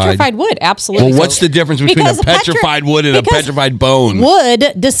petrified? Petrified wood, absolutely. Well, what's the difference between a Because petrified wood and a because petrified bone?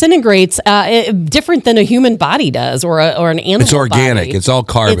 Wood disintegrates different than a human body does, or an animal. It's organic. body. It's all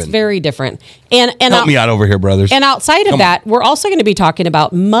carbon. It's very different. And Help me out over here, brothers. And outside of that, we're also going to be talking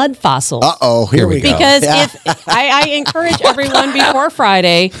about mud fossils. Here we go. Because if I encourage everyone before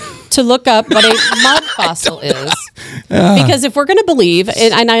Friday to look up what a mud fossil is, because if we're going to believe,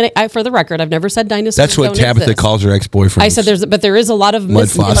 and I, for the record, I've never said dinosaurs. That's what don't Tabitha exist. calls her ex-boyfriend. I said there is a lot of Mud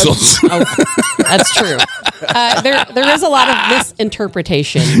fossils. That's true. There is a lot of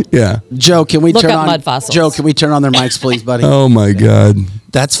misinterpretation. Yeah. Joe, can we Look turn up on mud fossils. Joe, can we turn on their mics, please, buddy? Oh my God.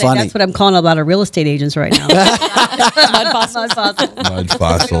 That's funny. That's what I'm calling a lot of real estate agents right now. Mud fossils. Mud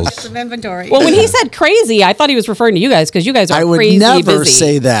fossils. Some inventory. Well, when he said crazy, I thought he was referring to you guys because you guys are I would crazy never busy.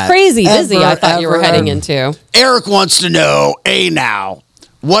 say that. Crazy busy. Ever, I thought you were ever. heading into. Eric wants to know, now,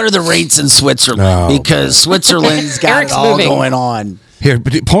 what are the rates in Switzerland? Oh, because Switzerland's got Eric's it all moving. going on. Here,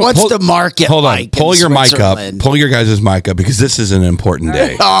 but What's the market Hold on. like Pull in your mic up. Switzerland? Pull your guys' mic up because this is an important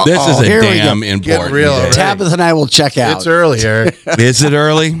day. This is a here we damn go. important real day. already. Tabitha and I will check out. It's early, Eric. Is it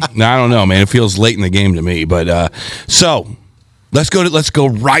early? No, I don't know, man. It feels late in the game to me. But so let's go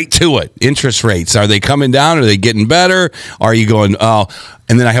right to it. Interest rates, are they coming down? Are they getting better? Are you going? Oh,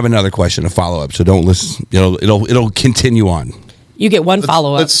 and then I have another question, a follow up. So don't listen. It'll continue on. You get one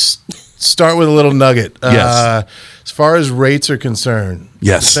follow up. Let's start with a little nugget. Yes. As far as rates are concerned,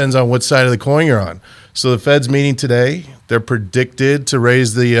 Yes. depends on what side of the coin you're on. So the Fed's meeting today. They're predicted to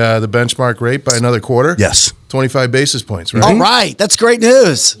raise the benchmark rate by another quarter. Yes. 25 basis points, right? All right. That's great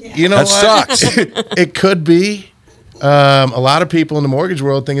news. You know That what? sucks. It could be. A lot of people in the mortgage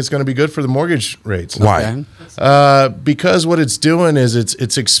world think it's going to be good for the mortgage rates. Why? Because what it's doing is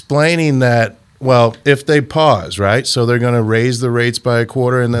it's explaining that, well, if they pause, right? So they're going to raise the rates by a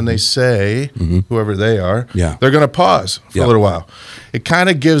quarter, and then they say, whoever they are, Yeah. they're going to pause for Yeah. a little while. It kind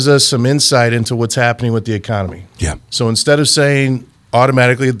of gives us some insight into what's happening with the economy. Yeah. So instead of saying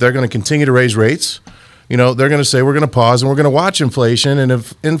automatically they're going to continue to raise rates, they're going to say we're going to pause and we're going to watch inflation. And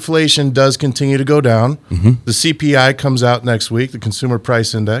if inflation does continue to go down, the CPI comes out next week, the Consumer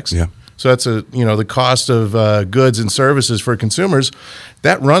Price Index. Yeah. So that's the cost of goods and services for consumers.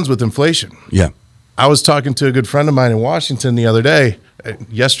 That runs with inflation. Yeah. I was talking to a good friend of mine in Washington the other day,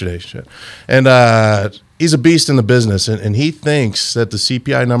 yesterday, and he's a beast in the business, and he thinks that the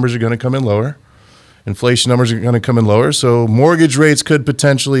CPI numbers are going to come in lower, inflation numbers are going to come in lower, so mortgage rates could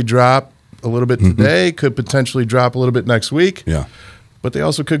potentially drop a little bit today, could potentially drop a little bit next week. Yeah. But they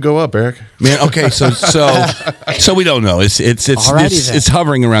also could go up, Eric. Man, okay, so we don't know. It's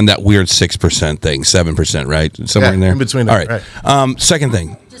hovering around that weird 6% thing, 7%, right? Somewhere Yeah, in there. in between All there, right. Second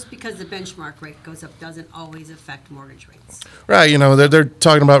thing. Just because the benchmark rate goes up doesn't always affect mortgage rates. Right, they're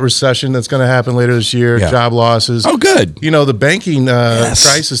talking about recession that's going to happen later this year, Yeah. job losses. Oh, good. The banking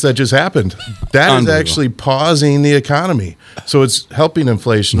crisis that just happened, that is Unbelievable. actually pausing the economy. So it's helping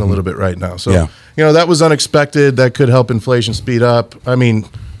inflation a little bit right now. So, Yeah. that was unexpected. That could help inflation speed up. I mean,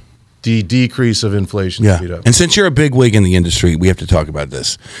 the decrease of inflation Yeah. speed up. And since you're a big wig in the industry, we have to talk about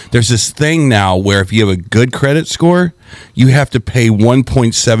this. There's this thing now where if you have a good credit score, you have to pay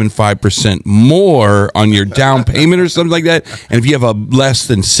 1.75% more on your down payment or something like that. And if you have a less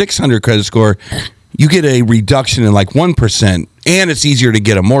than 600 credit score, you get a reduction in like 1%, and it's easier to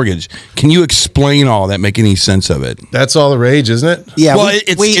get a mortgage. Can you explain all that? Make any sense of it? That's all the rage, isn't it? Yeah, Well,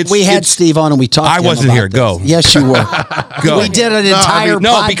 we had Steve on and we talked. I to him wasn't about here. this. Go. Yes, you were. Go. We did an entire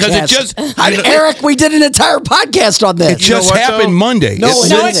no, podcast. because it just Eric, we did an entire podcast on this. it just what, happened though? Monday. No,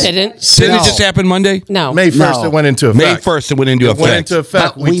 it didn't. Didn't it just happen Monday? No. May 1st, No. it went into effect. May 1st, it went into It effect. went into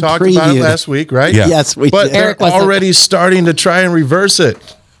effect. But We we talked about it previewed. last week, right? Yeah. Yes, we But did. they're Eric wasn't. already starting to try and reverse it.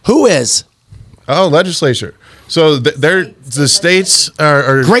 Who is? Oh, legislature. So the states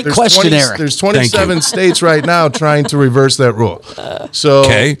are Great there's question, Eric. There's Thank 27 you. states right now trying to reverse that rule. So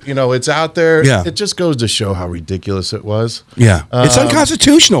Okay. it's out there. Yeah. It just goes to show how ridiculous it was. Yeah, it's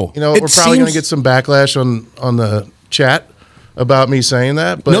unconstitutional. We're probably going to get some backlash on the chat about me saying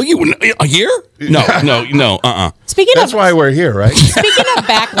that. But No, you a year? No. Speaking that's of why we're here, right? speaking of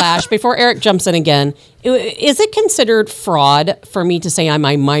backlash, before Eric jumps in again, is it considered fraud for me to say I'm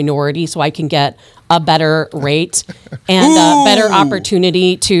a minority so I can get a better rate and a better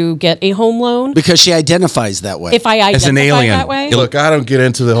opportunity to get a home loan? Because she identifies that way. If I identify As an alien. that way? Look, I don't get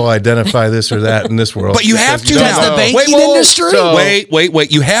into the whole identify this or that in this world. But you have to Because now. don't the know. banking industry? So-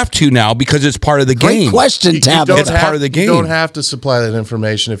 Wait. You have to now because it's part of the Great game. question, Tabitha. It's part of the game. You don't have to supply that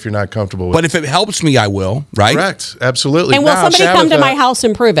information if you're not comfortable with But if it helps me, I will. Right? Correct. Absolutely. And will Now, somebody come to Tabitha- my house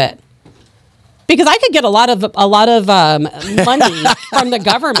and prove it? Because I could get a lot of money from the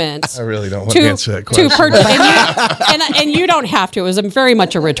government. I really don't want to answer that To question. purchase, and you don't have to. It was very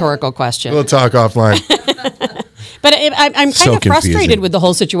much a rtorical question. We'll talk offline. But I'm kind So of frustrated confusing. with the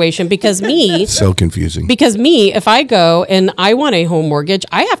whole situation because So confusing. if I go and I want a home mortgage,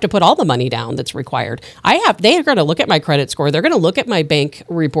 I have to put all the money down that's required. They are going to look at my credit score. They're going to look at my bank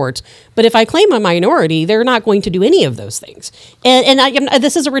reports. But if I claim a minority, they're not going to do any of those things. And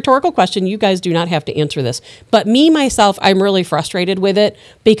this is a rhetorical question. You guys do not have to answer this. But myself, I'm really frustrated with it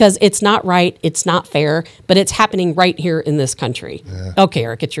because it's not right. It's not fair. But it's happening right here in this country. Yeah. Okay,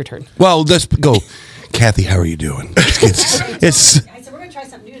 Eric, it's your turn. Well, let's go. Kathy, how are you doing? It's I said, we're going to try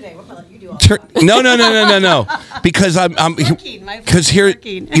something new today. We're going to let you do all that. no. Because I'm working. My because here,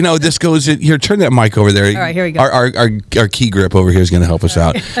 working. this goes here. Turn that mic over there. All right, here we go. Our key grip over here is going to help us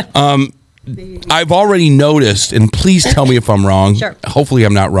out. I've already noticed, and please tell me if I'm wrong. Sure. Hopefully,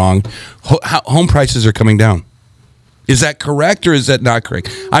 I'm not wrong. Home prices are coming down. Is that correct or is that not correct?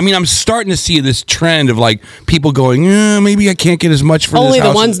 I mean, I'm starting to see this trend of like people going, maybe I can't get as much for Only this the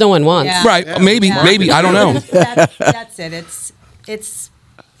house. ones no one wants. Yeah. Right? Maybe. I don't know. That's it.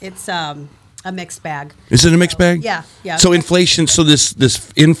 It's a mixed bag. Is it a mixed bag? Yeah. So inflation. So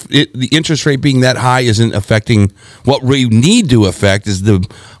the interest rate being that high isn't affecting what we need to affect. Is the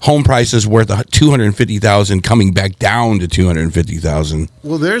home prices worth $250,000 coming back down to $250,000?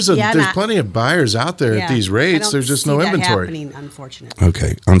 Well, there's plenty of buyers out there at these rates. There's just no inventory. Happening, unfortunately.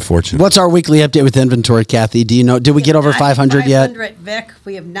 Okay, unfortunate. What's our weekly update with inventory, Kathy? Do you know? Did we get over 500 yet? 500, Vic.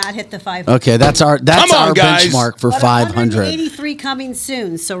 We have not hit the 500. Okay, that's our Come on, guys. benchmark for But 500. 183 coming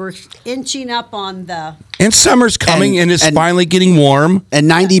soon, so we're inching up on the. And summer's coming, and it's finally getting warm. And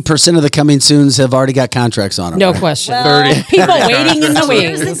 90% of the coming soons have already got contracts on them. No question. Well, People waiting in the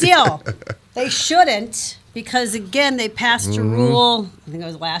Here's wings. the deal. They shouldn't, because again, they passed a rule, I think it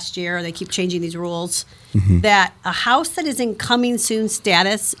was last year, they keep changing these rules, that a house that is in coming soon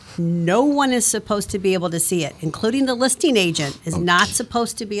status, no one is supposed to be able to see it, including the listing agent is not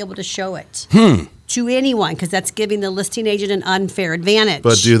supposed to be able to show it to anyone, because that's giving the listing agent an unfair advantage.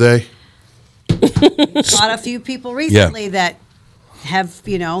 But do they? Caught a few people recently that have,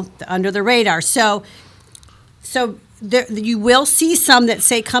 under the radar. So there, you will see some that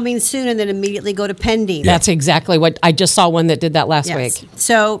say coming soon and then immediately go to pending. That's exactly what I just saw one that did that last week.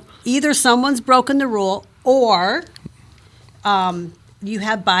 So either someone's broken the rule or you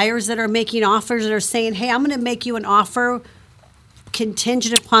have buyers that are making offers that are saying, hey, I'm going to make you an offer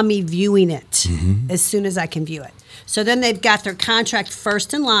contingent upon me viewing it as soon as I can view it. So then they've got their contract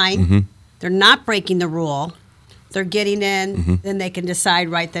first in line. They're not breaking the rule. They're getting in. Then they can decide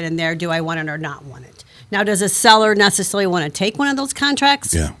right then and there, do I want it or not want it? Now, does a seller necessarily want to take one of those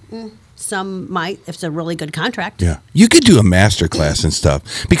contracts? Yeah. Some might, if it's a really good contract. Yeah, you could do a master class and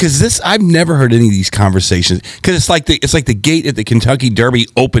stuff because I've never heard any of these conversations because it's like the gate at the Kentucky Derby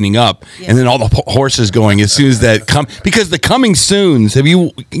opening up and then all the horses going as soon as that come because the coming soons. Have you?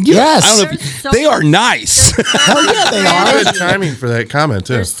 Yes. I don't know. They are nice. Oh, yeah, they are. Good timing for that comment,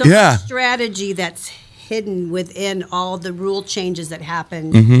 too. There's so much strategy that's hidden within all the rule changes that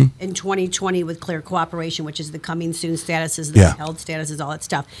happened in 2020 with clear cooperation, which is the coming soon statuses, the held statuses, all that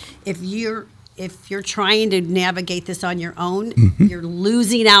stuff. If you're trying to navigate this on your own, you're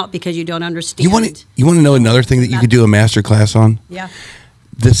losing out because you don't understand. You want to know another thing that you could do a master class on? Yeah.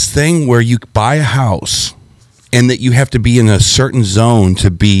 this thing where you buy a house and that you have to be in a certain zone to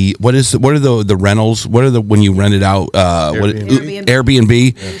be what are the rentals? What are the when you rent it out?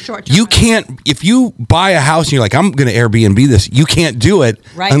 Airbnb. Short-term You rentals. can't if you buy a house and you're like, I'm going to Airbnb this. You can't do it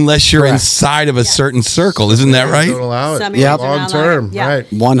Right. unless you're Correct. inside of a certain circle. Isn't that Don't right? allow it. Some Yep. areas are Long not term, allowed. Yeah. right?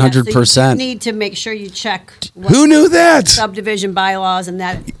 100%. So you need to make sure you check what Who knew that? subdivision bylaws and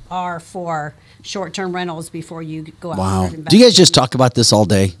that are for short-term rentals before you go out. Wow. and Do you guys just talk about this all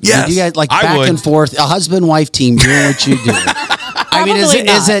day? Yes, Do you guys like I back would. and forth, a husband-wife team doing what you do? I mean, is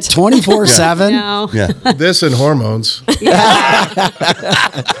Probably it 24/7? No. Yeah. This and hormones.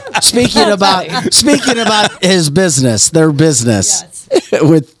 Speaking about his business, their business Yes.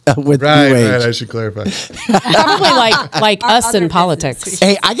 with Right, New Age. right. I should clarify. Probably like us other in business. politics.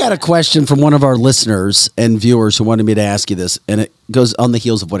 Hey, I got a question from one of our listeners and viewers who wanted me to ask you this, and it goes on the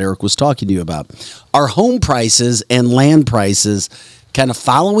heels of what Eric was talking to you about. Are home prices and land prices kind of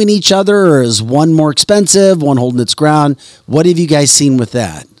following each other, or is one more expensive, one holding its ground? What have you guys seen with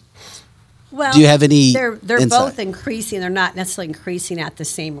that? Well, Do you have any They're insight? both increasing. They're not necessarily increasing at the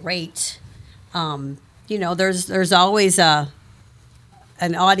same rate. There's always an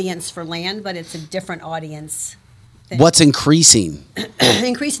audience for land, but it's a different audience. What's increasing?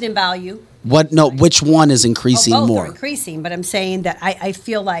 Increasing in value? What? No, which one is increasing both more? are increasing, but I'm saying that I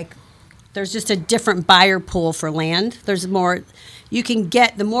feel like there's just a different buyer pool for land. There's more. You can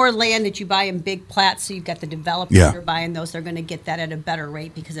get the more land that you buy in big plats. So you've got the developers Yeah. that are buying those. They're going to get that at a better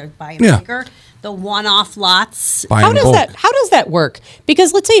rate because they're buying Yeah. bigger. The one-off lots. Buy How in does bulk. that work?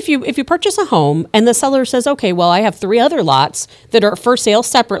 Because let's say if you purchase a home and the seller says, okay, well, I have 3 other lots that are for sale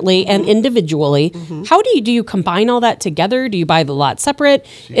separately and individually. How do you combine all that together? Do you buy the lot separate?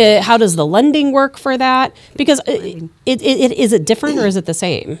 How does the lending work for that? Because is it different or is it the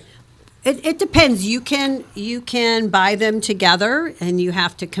same? It depends. You can buy them together, and you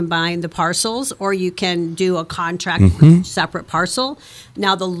have to combine the parcels, or you can do a contract for each separate parcel.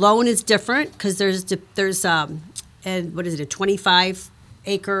 Now the loan is different because there's and what is it, a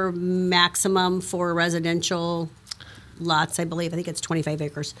 25-acre maximum for residential lots, I believe. I think it's 25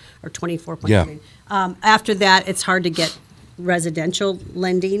 acres or 24.9. Yeah. After that, it's hard to get residential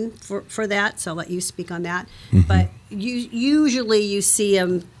lending for that, so I'll let you speak on that. But usually you see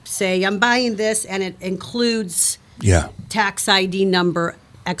them say, I'm buying this, and it includes Yeah. tax ID number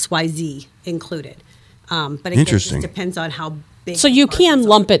XYZ included. But again, it Interesting. just depends on how big. So the you parcels can are.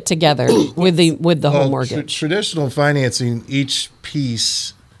 lump it together with the Well, home mortgage. traditional financing, each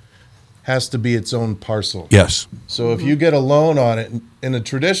piece has to be its own parcel. Yes. So if you get a loan on it in a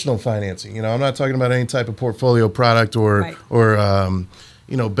traditional financing, I'm not talking about any type of portfolio product Right. or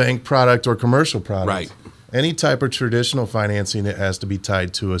bank product or commercial product. Right. Any type of traditional financing, it has to be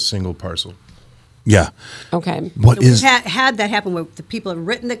tied to a single parcel. Yeah. Okay. What So we've is had that happen where the people have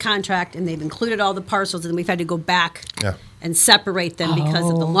written the contract and they've included all the parcels, and we've had to go back Yeah. and separate them because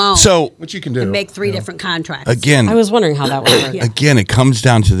of the loan. so Which you can do. and make 3 you know. different contracts. again? I was wondering how that would work. Yeah. Again, it comes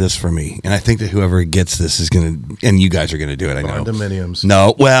down to this for me, and I think that whoever gets this is going to, and you guys are going to do it. I know. Condominiums.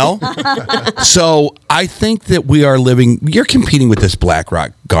 No, well, so I think that we are living. You're competing with this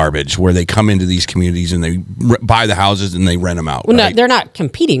BlackRock garbage, where they come into these communities and they buy the houses and they rent them out. Well, no, right? they're not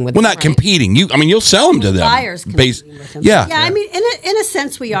competing with Well, them, not right? competing. You'll sell them to them. Buyers Bas- competing with them. Yeah. Yeah, I mean, in a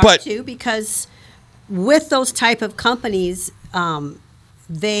sense, we are But- too, because with those type of companies,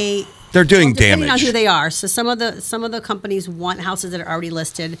 They're doing depending on damage. who they are. So some of the companies want houses that are already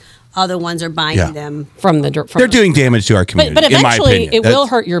listed. Other ones are buying Yeah. them. from the. They're doing damage to our community. But in my eventually, opinion. it will That's-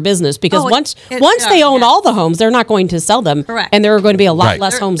 hurt your business because Oh, once it- they yeah, own yeah. all the homes, they're not going to sell them. Correct. And there are going to be a lot Right.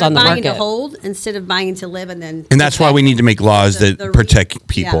 less homes They're on the buying market. to hold instead of buying to live, and then. And that's why we need to make laws The- that the re- protect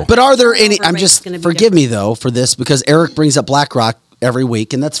people. yeah. But are there any? Turnover I'm rate's just gonna be forgive me different. though for this because Eric brings up BlackRock every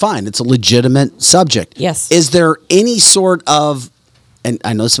week, and that's fine. It's a legitimate subject. Yes. Is there any sort of, and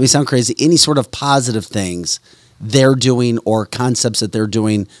I know this may sound crazy, any sort of positive things they're doing or concepts that they're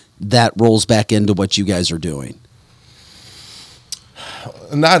doing that rolls back into what you guys are doing?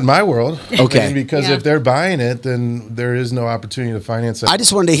 Not in my world. Okay. Because Yeah. if they're buying it, then there is no opportunity to finance that. I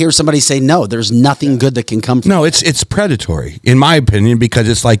just wanted to hear somebody say no. There's nothing good that can come from. No, it's predatory, in my opinion, because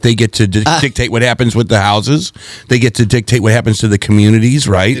it's like they get to dictate what happens with the houses. They get to dictate what happens to the communities,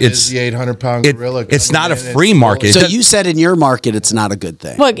 right? It is the 800-pound gorilla. it's coming not a in and free market. So you said in your market it's not a good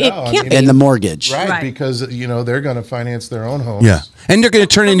thing. Well, it No, I can't mean- be. In the mortgage. Right, Right. because they're going to finance their own homes. Yeah, and they're going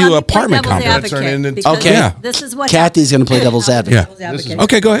to turn Well, into let an me play apartment devil's complex. Turn advocate, into- because Okay. Yeah. This is what Kathy's happens. gonna play devil's advocate. Yeah. Devil's This is- advocate.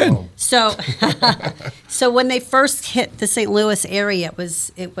 Okay, go ahead. So, so when they first hit the St. Louis area,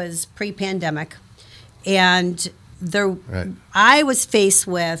 it was pre-pandemic, and there, Right. I was faced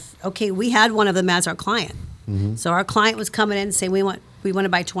with, okay, we had one of them as our client. Mm-hmm. So our client was coming in and saying, we want we want to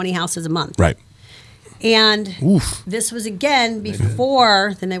buy 20 houses a month. Right. And this was again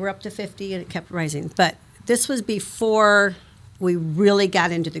before, then they were up to 50 and it kept rising. But this was before we really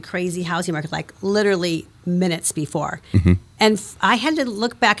got into the crazy housing market, like literally minutes before. And I had to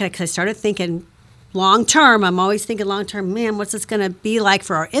look back at it because I started thinking long term. I'm always thinking long term, man, what's this going to be like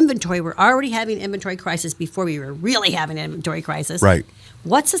for our inventory? We're already having inventory crisis before we were really having an inventory crisis. Right.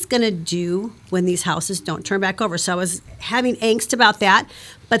 What's this going to do when these houses don't turn back over? So I was having angst about that.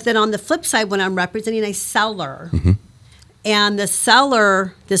 But then on the flip side, when I'm representing a seller, and the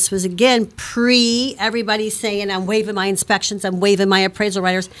seller, this was again everybody saying, I'm waiving my inspections, I'm waiving my appraisal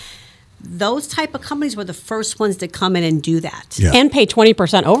writers. Those type of companies were the first ones to come in and do that. Yeah. And pay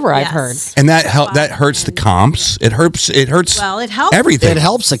 20% over, I've heard. And that hurts the comps. It hurts. Well, it helps. Everything. It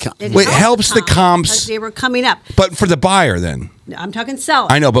helps the comp. It helps the comps. Because they were coming up. But for the buyer, then. I'm talking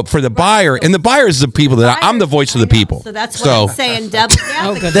seller. I know, but for the buyer, and the buyer is the people that I'm the voice of the people. So that's what I'm saying. Double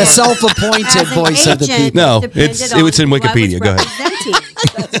advocate. The self-appointed voice of the people. No, it's in Wikipedia. Go ahead.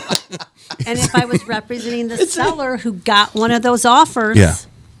 And if I was representing the seller who got one of those offers,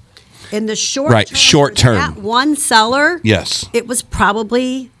 in the short term, for that one seller, it was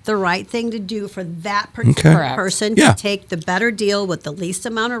probably the right thing to do for that particular person to take the better deal with the least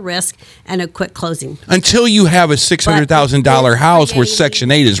amount of risk and a quick closing. Until you have a $600,000 house where Section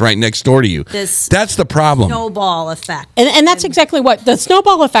 8 is right next door to you. That's the problem. Snowball effect. And that's exactly what the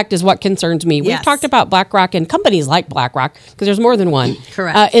snowball effect is what concerns me. We've talked about BlackRock and companies like BlackRock, because there's more than one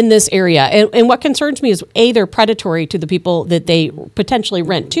in this area. And what concerns me is, A, they're predatory to the people that they potentially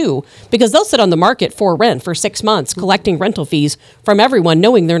rent to, because they'll sit on the market for rent for 6 months, collecting rental fees from everyone,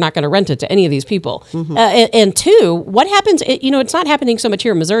 knowing they're not going to rent it to any of these people. And two, what happens, it's not happening so much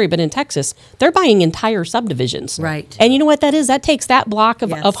here in Missouri, but in Texas, they're buying entire subdivisions. Right. And you know what that is? That takes that block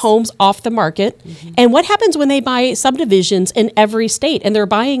of homes off the market. And what happens when they buy subdivisions in every state, and they're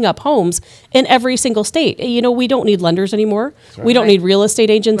buying up homes in every single state? We don't need lenders anymore. We don't need real estate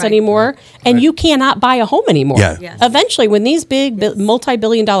agents anymore. And you cannot buy a home anymore. Eventually, when these big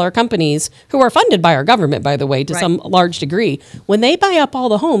multi-billion-dollar companies, who are funded by our government, by the way, to some large degree, when they buy up all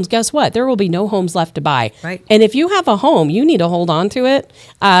the homes, guess what? There will be no homes left to buy. Right. And if you have a home, you need to hold on to it,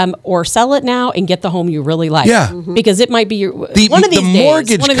 or sell it now and get the home you really like. Yeah. Because it might be one of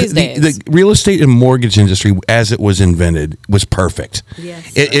these days. The real estate and mortgage industry, as it was invented, was perfect.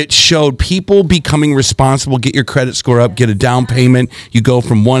 Yes. It showed people becoming responsible. Get your credit score up. Get a down payment. You go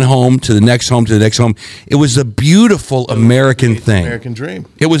from one home to the next home to the next home. It was a beautiful American thing. American dream.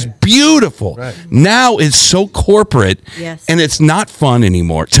 It was beautiful. Right. Now it's so corporate, and it's not fun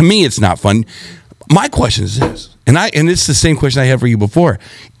anymore. To me, it's not fun. My question is this, and it's the same question I had for you before.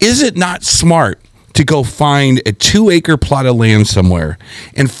 Is it not smart to go find a 2-acre plot of land somewhere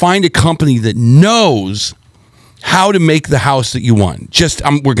and find a company that knows how to make the house that you want?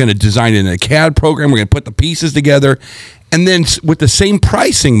 We're going to design it in a CAD program. We're going to put the pieces together, and then with the same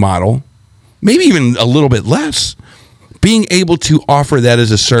pricing model, maybe even a little bit less, being able to offer that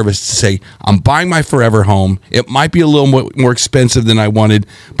as a service to say, I'm buying my forever home. It might be a little more expensive than I wanted,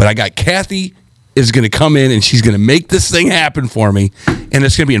 but I got Kathy is going to come in and she's going to make this thing happen for me. And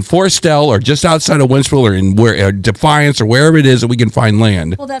it's going to be in Forestell or just outside of Wentzville or Defiance or wherever it is that we can find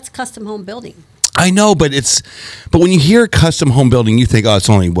land. Well, that's custom home building. I know, but when you hear custom home building, you think, it's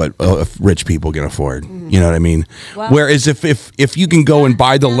only what rich people can afford. You know what I mean? Well, whereas if you can go and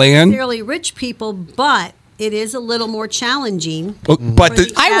buy the land, necessarily rich people, but it is a little more challenging. But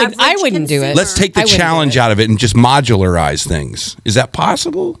I wouldn't do it. Let's take the challenge out of it and just modularize things. Is that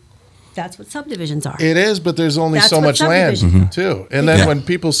possible? That's what subdivisions are. It is, but there's only so much land too. And then when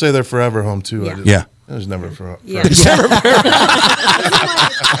people say they're forever home too, it was never forever. It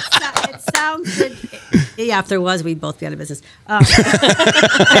sounds good. Yeah, if there was, we'd both be out of business.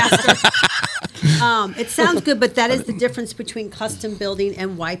 It sounds good, but that is the difference between custom building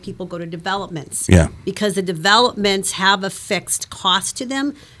and why people go to developments. Yeah. Because the developments have a fixed cost to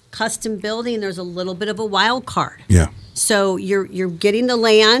them. Custom building, there's a little bit of a wild card. Yeah. So you're getting the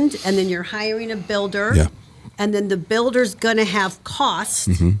land, and then you're hiring a builder. Yeah. And then the builder's going to have cost.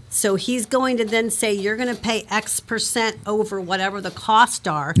 So he's going to then say, you're going to pay X% over whatever the costs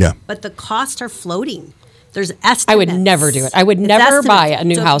are. Yeah. But the costs are floating. There's estimates. I would never do it. I would never buy a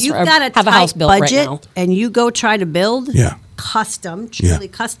new house or have a house built right now. And you go try to build Yeah. custom, truly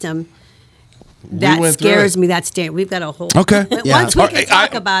custom, That went through scares it. me. That's dangerous. We've got a whole. Okay. But Yeah. Once we can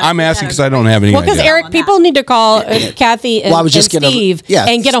talk about it. I'm we asking got because I don't have any Well, because idea. Eric, people need to call Kathy and, Well, I was just and gonna- Steve yeah.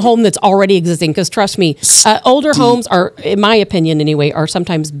 and get a home that's already existing. Because trust me, older homes are, in my opinion anyway, are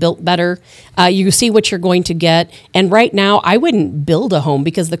sometimes built better. You see what you're going to get, and right now, I wouldn't build a home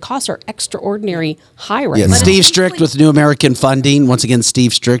because the costs are extraordinary high right Yeah, now. Steve Strick with New American Funding. Once again,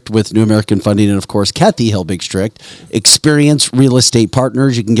 Steve Strick with New American Funding. And, of course, Kathy Helbig-Strick, experienced real estate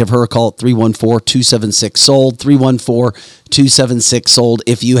partners. You can give her a call at 314-276-SOLD, 314-276-SOLD.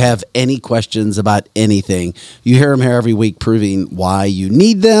 If you have any questions about anything, you hear them here every week proving why you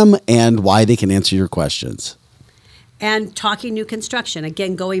need them and why they can answer your questions. And talking new construction,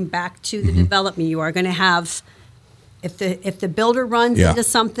 again, going back to the development, you are going to have, if the builder runs Yeah. into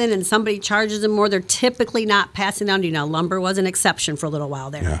something and somebody charges them more, they're typically not passing down to you. Now, lumber was an exception for a little while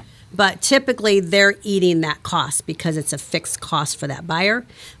there. Yeah. But typically, they're eating that cost because it's a fixed cost for that buyer.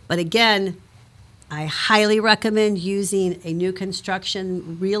 But again, I highly recommend using a new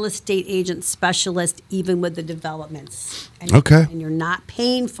construction real estate agent specialist, even with the developments. And, Okay. And you're not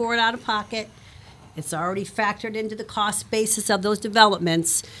paying for it out of pocket. It's already factored into the cost basis of those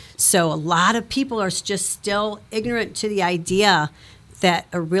developments. So a lot of people are just still ignorant to the idea that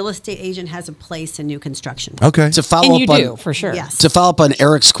a real estate agent has a place in new construction. Okay. To follow And you up do, on, for sure. Yes. To follow up on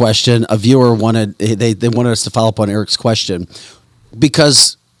Eric's question, a viewer wanted they wanted us to follow up on Eric's question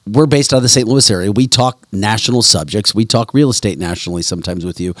because we're based out of the St. Louis area. We talk national subjects. We talk real estate nationally sometimes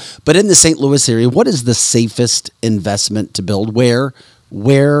with you. But in the St. Louis area, what is the safest investment to build?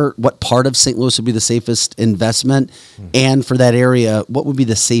 What part of St. Louis would be the safest investment? And for that area, what would be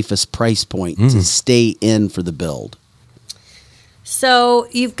the safest price point to stay in for the build? So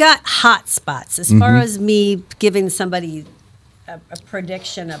you've got hot spots. As far as me giving somebody a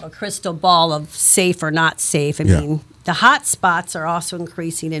prediction of a crystal ball of safe or not safe, I Yeah. mean, the hot spots are also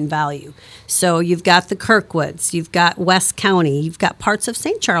increasing in value. So you've got the Kirkwoods, you've got West County, you've got parts of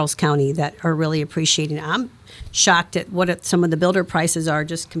St. Charles County that are really appreciating it. I'm shocked at what some of the builder prices are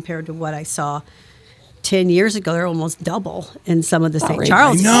just compared to what I saw 10 years ago. They're almost double in some of the St.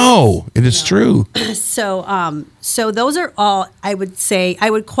 Charles. No, it is true. So, so those are all, I would say, I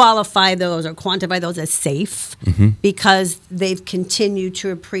would qualify those or quantify those as safe because they've continued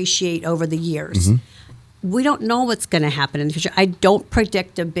to appreciate over the years. We don't know what's going to happen in the future. I don't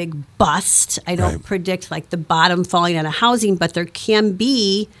predict a big bust. I don't Right. predict like the bottom falling out of housing, but there can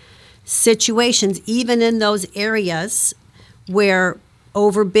be situations, even in those areas, where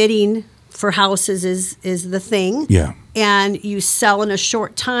overbidding for houses is the thing. Yeah. And you sell in a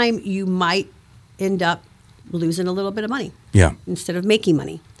short time, you might end up losing a little bit of money Yeah. instead of making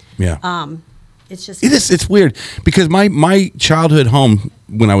money. Yeah. It's just It is. It's weird because my childhood home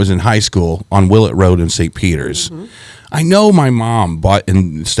when I was in high school on Willett Road in St. Peters, I know my mom bought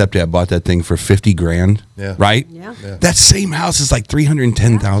and stepdad bought that thing for $50,000. Yeah. Right. Yeah. That same house is like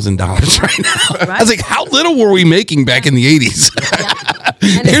 $310,000 right now. Right. I was like, how little were we making back in the 80s?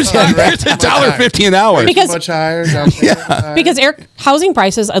 And here's it's- $1.50 an hour. Because- much higher. Yeah. Because Eric, housing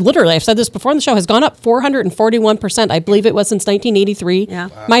prices, literally, I've said this before on the show, has gone up 441%. I believe it was since 1983. Yeah.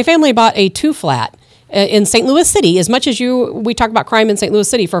 Wow. My family bought a 2-flat in St. Louis City. As much as we talk about crime in St. Louis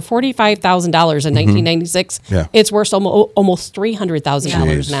City, for $45,000 in 1996, Yeah. it's worth almost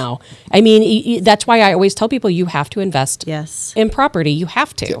 $300,000 Jeez. now. I mean, that's why I always tell people you have to invest Yes. in property. You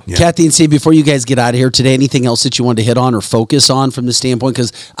have to. Yeah. Kathy and Steve, before you guys get out of here today, anything else that you wanted to hit on or focus on from the standpoint?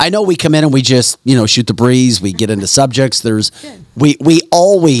 Because I know we come in and we just, shoot the breeze. We get into subjects. We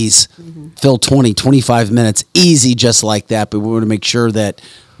always fill 20, 25 minutes easy just like that. But we want to make sure that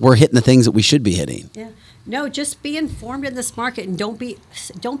we're hitting the things that we should be hitting. Yeah. No, just be informed in this market and don't be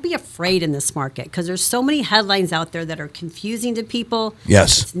afraid in this market because there's so many headlines out there that are confusing to people.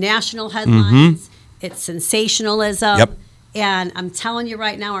 Yes. It's national headlines. It's sensationalism. Yep. And I'm telling you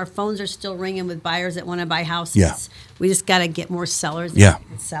right now, our phones are still ringing with buyers that want to buy houses. Yeah. We just got to get more sellers Yeah.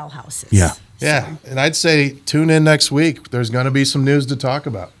 that sell houses. Yeah. Yeah. And I'd say tune in next week. There's going to be some news to talk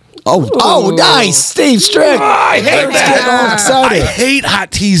about. Oh, nice. Steve Strick. I hate Getting all I excited. hate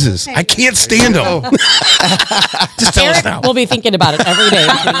hot teases. I can't stand them. Just tell us now. We'll be thinking about it every day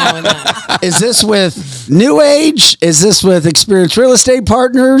between now and then. Is this with New Age? Is this with Experienced Real Estate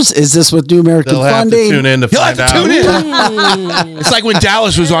Partners? Is this with New American They'll have Funding? to tune in to You'll have find to out. tune in. It's like when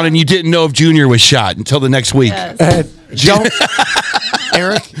Dallas was on and you didn't know if Junior was shot until the next week. Don't,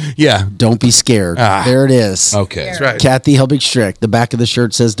 Eric, Yeah. don't be scared. There it is. Okay. That's right. Kathy Helbig-Strick. The back of the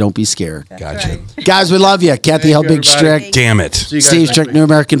shirt says, don't be scared. Gotcha. Guys, we love you. Kathy Thank you, Helbig-Strick. Damn it. See you guys Steve next Strick, week. New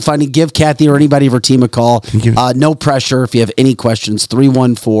American Funding. Give Kathy or anybody of her team a call. you- No pressure. If you have any questions,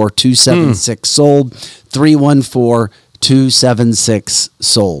 314-276-SOLD.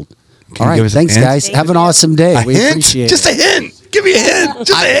 314-276-SOLD. All right, give us a thanks, hint? guys. Have an awesome day. A We hint? appreciate Just it. a hint. Give me a hint.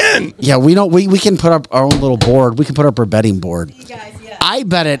 Just a hint. Yeah, we can put up our own little board. We can put up our betting board. I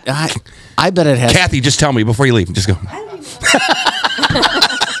bet it. I bet it has. Kathy, just tell me before you leave. Just go.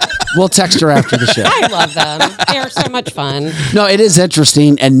 We'll text her after the show. I love them. They are so much fun. No, it is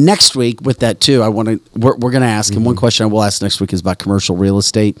interesting. And next week with that too, we're going to ask him. One question I will ask next week is about commercial real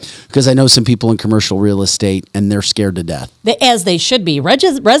estate, because I know some people in commercial real estate and they're scared to death. As they should be.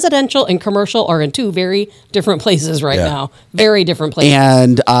 Residential and commercial are in two very different places right now. Very different places.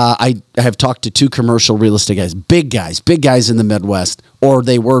 And I have talked to two commercial real estate guys, big guys in the Midwest, or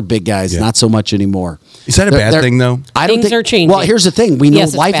they were big guys, not so much anymore. Is that a bad thing, though? I don't Things think, are changing. Well, here's the thing. We know Yes,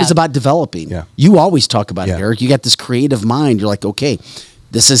 it's life bad. is about developing. Yeah. You always talk about it, Yeah. Eric. You got this creative mind. You're like, okay,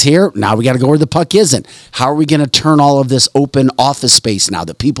 this is here. Now we got to go where the puck isn't. How are we going to turn all of this open office space now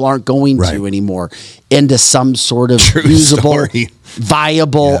that people aren't going Right. to anymore into some sort of True usable, story.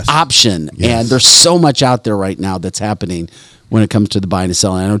 viable Yes. option? Yes. And there's so much out there right now that's happening when it comes to the buying and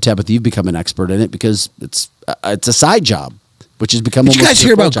selling. I know, Tabitha, you've become an expert in it because it's a side job, which has become Did you almost guys your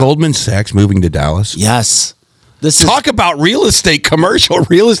hear full about job. Goldman Sachs moving to Dallas? Yes. This is Talk about real estate, commercial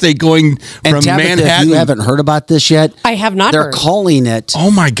real estate going And from Tabitha, Manhattan. if you haven't heard about this yet, I have not They're heard. calling it.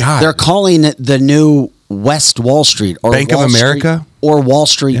 Oh my God! They're calling it the new West Wall Street or Bank of Wall Street- America? or Wall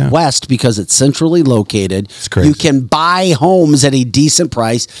Street Yeah. West, because it's centrally located. It's crazy. You can buy homes at a decent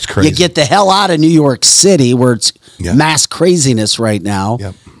price. It's crazy. You get the hell out of New York City, where it's Yeah. mass craziness right now.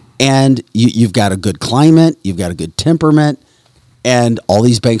 Yep. And you've got a good climate. You've got a good temperament. And all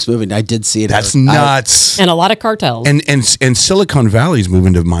these banks moving. I did see it. That's Eric. nuts. And a lot of cartels. And Silicon Valley's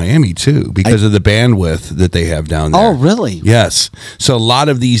moving to Miami too because of the bandwidth that they have down there. Oh, really? Yes. So a lot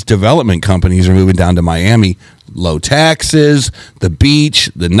of these development companies are moving down to Miami. Low taxes, the beach,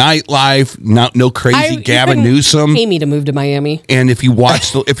 the nightlife, no crazy you Gavin couldn't Newsom. pay me to move to Miami. And if you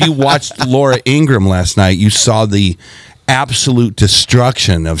watched Laura Ingraham last night, you saw the absolute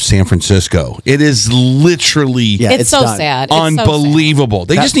destruction of San Francisco. It is literally Yeah, It's so done. sad. It's so sad. unbelievable.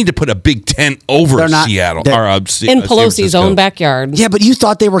 They just need to put a big tent over They're not- Seattle they're- or In San Pelosi's Francisco. own backyard. Yeah, but you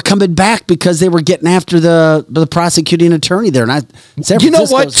thought they were coming back because they were getting after the prosecuting attorney there. Not San You know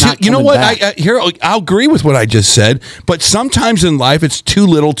Francisco's what? not You know coming what? back. I'll agree with what I just said. But sometimes in life, it's too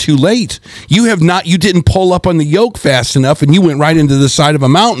little, too late. You didn't pull up on the yoke fast enough, and you went right into the side of a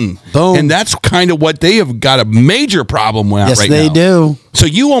mountain. Boom. And that's kind of what they have got a major problem with Yes, right they now. do. So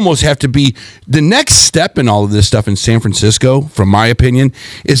you almost have to be the next step in all of this stuff in San Francisco, from my opinion,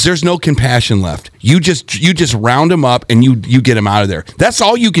 is there's no compassion left. You just round them up and you get them out of there. That's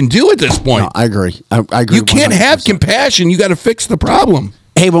all you can do at this point. No, I agree. I agree. You can't have 100%. compassion. You got to fix the problem.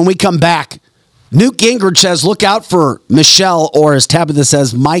 Hey, when we come back, Newt Gingrich says, look out for Michelle, or as Tabitha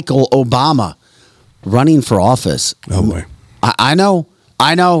says, Michael Obama running for office. Oh boy. I know.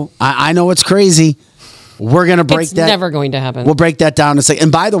 I know it's crazy. We're going to break It's that. never going to happen. We'll break that down in a second.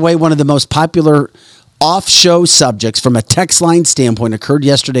 And by the way, one of the most popular off-show subjects from a text line standpoint occurred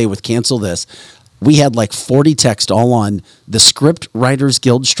yesterday with Cancel This. We had like 40 texts all on the Script Writers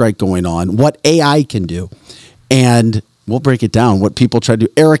Guild strike going on, what AI can do. And we'll break it down, what people try to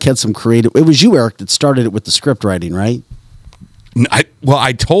do. Eric had some creative. It was you, Eric, that started it with the script writing, right?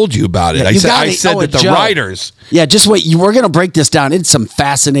 I told you about it. Yeah, I you said, got I it. said Oh, that the Joe. writers. Yeah, just wait. We're going to break this down. It's some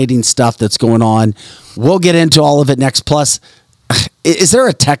fascinating stuff that's going on. We'll get into all of it next. Plus, is there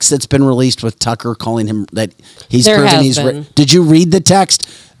a text that's been released with Tucker calling him that he's There proven has he's been. Did you read the text?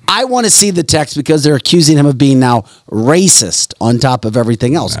 I want to see the text because they're accusing him of being now racist on top of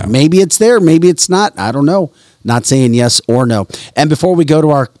everything else. No. Maybe it's there, maybe it's not. I don't know. Not saying yes or no. And before we go to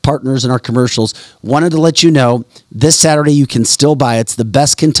our partners and our commercials, wanted to let you know this Saturday you can still buy. It's the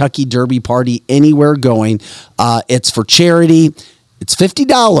best Kentucky Derby party anywhere going. It's for charity. It's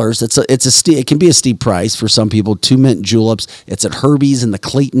 $50. It can be a steep price for some people. 2 mint juleps. It's at Herbie's in the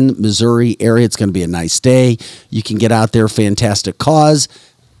Clayton, Missouri area. It's going to be a nice day. You can get out there. Fantastic cause.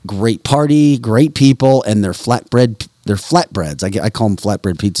 Great party, great people, and they're flatbreads. I call them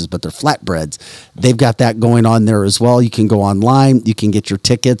flatbread pizzas, but they're flatbreads. They've got that going on there as well. You can go online. You can get your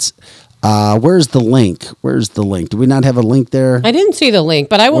tickets. Where's the link? Do we not have a link there? I didn't see the link,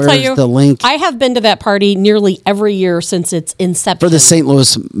 but I will tell Where's you the link? I have been to that party nearly every year since its inception. For the St.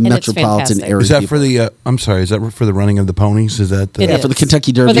 Louis it's metropolitan fantastic. area. Is that for the? I'm sorry. Is that for the running of the ponies? Is that the? It for the is.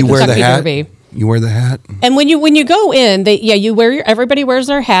 Kentucky Derby. For the You wear the Kentucky hat? Derby. You wear the hat. And when you go in, everybody wears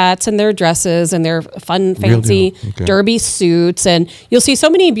their hats and their dresses and their fun, fancy Okay. derby suits, and you'll see so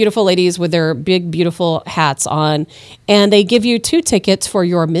many beautiful ladies with their big, beautiful hats on, and they give you 2 tickets for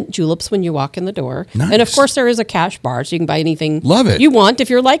your mint juleps when you walk in the door. Nice. And of course, there is a cash bar, so you can buy anything Love it. you want. If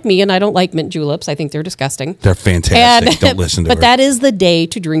you're like me, and I don't like mint juleps, I think they're disgusting. They're fantastic. Don't listen to her. But that is the day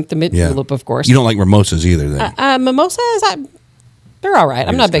to drink the mint julep, of course. You don't like mimosas either, then. Mimosas, they're all right.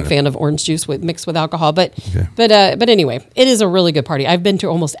 I'm not a big fan of orange juice mixed with alcohol, but anyway, it is a really good party. I've been to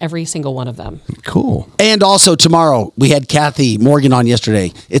almost every single one of them. Cool. And also tomorrow, we had Kathy Morgan on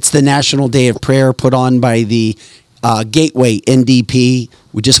yesterday. It's the National Day of Prayer put on by the Gateway NDP.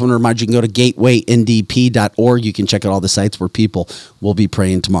 We just want to remind you, can go to gatewayndp.org. You can check out all the sites where people will be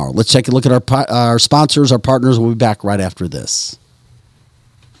praying tomorrow. Let's take a look at our sponsors, our partners. We'll be back right after this.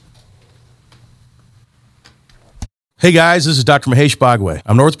 Hey guys, this is Dr. Mahesh Bhagway.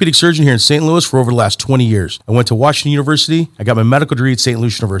 I'm an orthopedic surgeon here in St. Louis for over the last 20 years. I went to Washington University. I got my medical degree at St.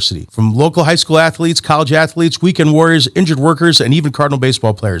 Louis University. From local high school athletes, college athletes, weekend warriors, injured workers, and even Cardinal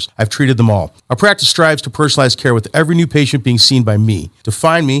baseball players, I've treated them all. Our practice strives to personalize care with every new patient being seen by me. To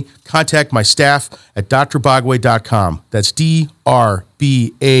find me, contact my staff at drbagwe.com. That's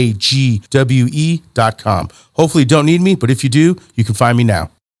DRBAGWE.com. Hopefully you don't need me, but if you do, you can find me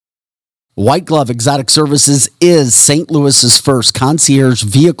now. White Glove Exotic Services is St. Louis's first concierge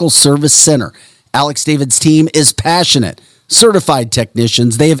vehicle service center. Alex David's team is passionate, certified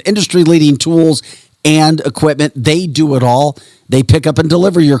technicians. They have industry-leading tools and equipment. They do it all. They pick up and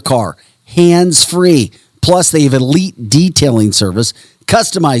deliver your car hands-free. Plus, they have elite detailing service,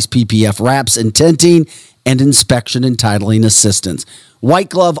 customized PPF wraps and tinting, and inspection and titling assistance. White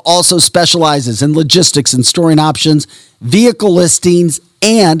Glove also specializes in logistics and storing options, vehicle listings,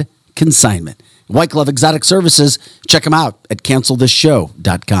 and consignment. White Glove Exotic Services. Check them out at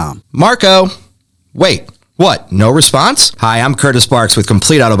cancelthisshow.com. Marco, wait. What? No response? Hi, I'm Curtis Sparks with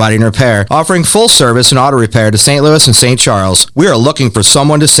Complete Auto Body and Repair, offering full service and auto repair to St. Louis and St. Charles. We are looking for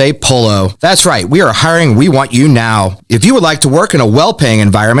someone to say polo. That's right, we are hiring. We want you now. If you would like to work in a well-paying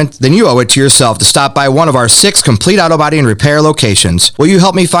environment, then you owe it to yourself to stop by one of our 6 Complete Auto Body and Repair locations. Will you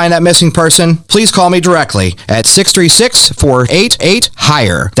help me find that missing person? Please call me directly at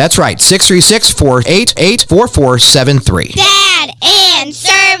 636-488-HIRE. That's right, 636-488-4473. Dad, and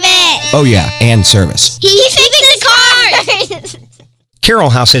service. Oh yeah, and service. He fixes cars.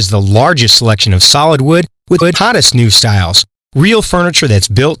 Carroll House has the largest selection of solid wood with the hottest new styles. Real furniture that's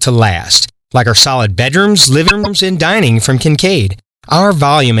built to last, like our solid bedrooms, living rooms, and dining from Kincaid. Our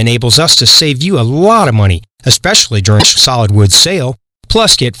volume enables us to save you a lot of money, especially during solid wood sale.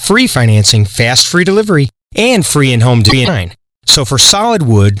 Plus, get free financing, fast free delivery, and free in-home design. So for solid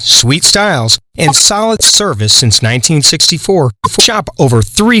wood, sweet styles, and solid service since 1964, shop over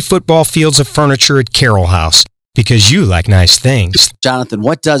 3 football fields of furniture at Carroll House, because you like nice things. Jonathan,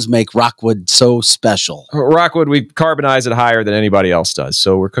 what does make Rockwood so special? Rockwood, we carbonize it higher than anybody else does.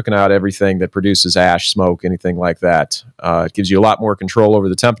 So we're cooking out everything that produces ash, smoke, anything like that. It gives you a lot more control over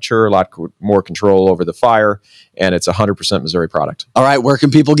the temperature, a lot more control over the fire, and it's 100% Missouri product. All right, where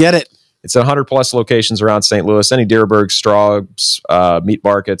can people get it? It's 100 plus locations around St. Louis, any Deerberg, Straub's, meat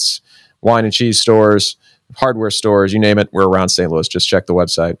markets, wine and cheese stores, hardware stores, you name it, we're around St. Louis. Just check the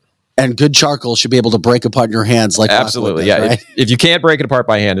website. And good charcoal should be able to break apart in your hands like absolutely, Rockwood does, yeah. right? If you can't break it apart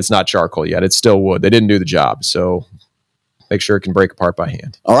by hand, it's not charcoal yet. It's still wood. They didn't do the job, so make sure it can break apart by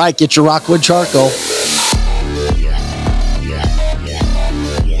hand. All right, get your Rockwood charcoal.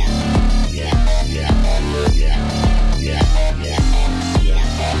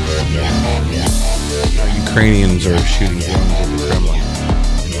 Ukrainians are shooting drones at the Kremlin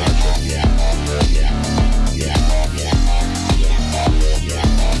in Russia.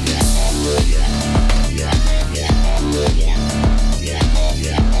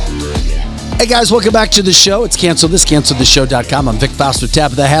 Hey guys, welcome back to the show. It's cancelthisshow.com. I'm Vic Foster,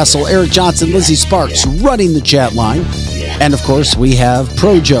 Tabitha Hassel, Eric Johnson, Lizzie Sparks running the chat line. And of course, we have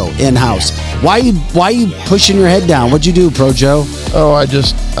Projo in-house. Why are you pushing your head down? What'd you do, Projo? Oh, I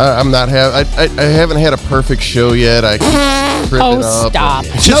haven't had a perfect show yet. I keep tripping up. Stop.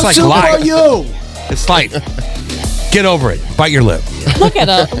 It's just No like soup life. for you. It's like, get over it. Bite your lip. Look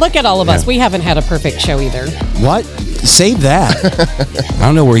at all of us. We haven't had a perfect show either. What? Save that. I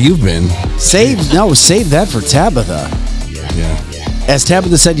don't know where you've been. Save that for Tabitha. Yeah. As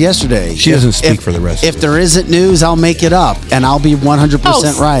Tabitha said yesterday, She doesn't speak for the rest of If us. there isn't news, I'll make it up, and I'll be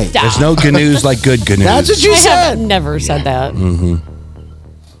 100% right. Stop. There's no good news like good news. That's what you I said. have never said that.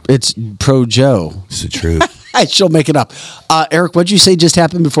 It's Projo. It's the truth. She'll make it up. Eric, what'd you say just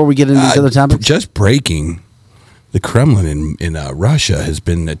happened before we get into this other topic? Just breaking. the Kremlin in Russia has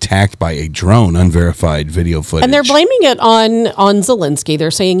been attacked by a drone, unverified video footage. And they're blaming it on Zelensky.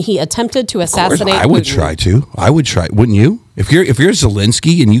 They're saying he attempted to assassinate I would Putin. try to. I would try. Wouldn't you? If you're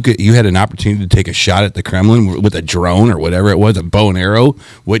Zelensky and you had an opportunity to take a shot at the Kremlin with a drone or whatever it was, a bow and arrow,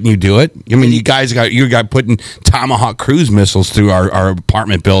 wouldn't you do it? I mean, you guys got putting Tomahawk cruise missiles through our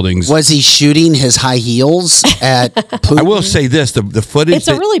apartment buildings. Was he shooting his high heels at Putin? I will say this: the footage. It's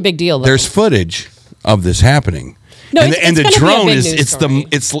a really big deal, though. There's footage of this happening. No, and the gonna be a drone big is news story.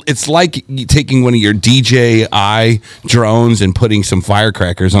 it's like taking one of your DJI drones and putting some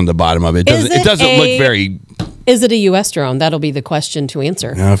firecrackers on the bottom of it. It doesn't look very. Is it a U.S. drone? That'll be the question to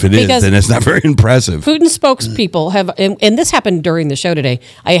answer. No, if it is, then it's not very impressive. Putin spokespeople have, and this happened during the show today.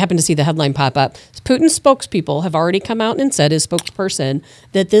 I happened to see the headline pop up. Putin spokespeople have already come out and said, his spokesperson,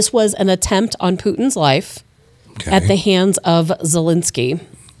 that this was an attempt on Putin's life at the hands of Zelensky.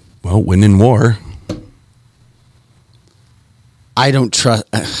 Well, winning war. I don't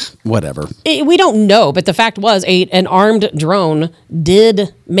trust. Whatever. We don't know, but the fact was, an armed drone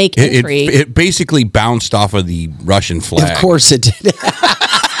did make entry. It basically bounced off of the Russian flag. Of course it did.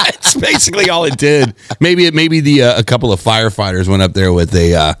 That's basically all it did. Maybe a couple of firefighters went up there with some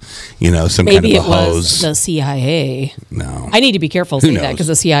kind of a hose. Maybe it was the CIA. No, I need to be careful saying that because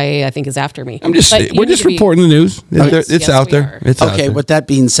the CIA, I think, is after me. We're just reporting the news. It's out there. It's out okay. there. With that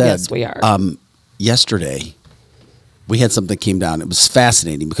being said, yes, we are. Yesterday, we had something came down. It was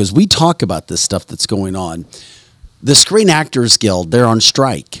fascinating because we talk about this stuff that's going on. The Screen Actors Guild, they're on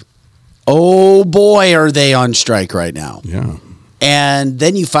strike. Oh boy, are they on strike right now. Yeah. And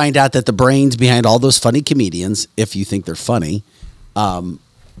then you find out that the brains behind all those funny comedians, if you think they're funny, are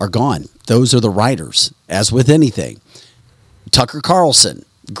gone. Those are the writers, as with anything. Tucker Carlson,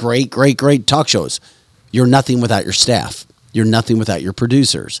 great talk shows. You're nothing without your staff. You're nothing without your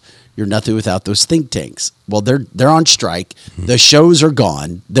producers. You're nothing without those think tanks. Well, they're on strike. The shows are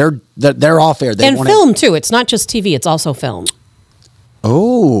gone. They're off air. And film too. It's not just TV. It's also film.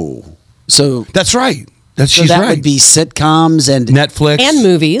 Oh, so that's right. So that would be sitcoms and Netflix and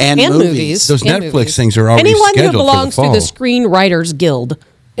movies and movies. Those and Netflix movies. things are already Anyone scheduled who belongs for to the the fall. Screenwriters Guild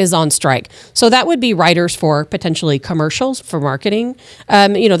is on strike. So that would be writers for potentially commercials, for marketing.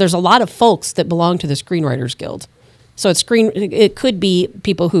 There's a lot of folks that belong to the Screenwriters Guild. So it could be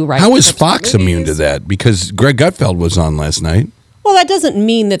people who write. How is Fox immune to that? Because Greg Gutfeld was on last night. Well, that doesn't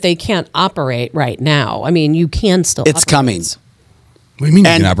mean that they can't operate right now. I mean, you can still. It's coming. What do you mean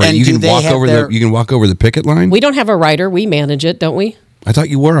you can operate? You can walk over you can walk over the picket line? We don't have a writer. We manage it, don't we? I thought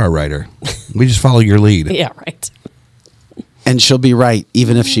you were our writer. We just follow your lead. Yeah, right. And she'll be right,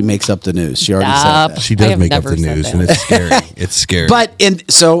 even if she makes up the news. She already said that. She does make up the news, and it's scary. It's scary. But in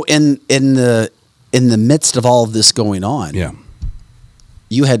the midst of all of this going on, yeah,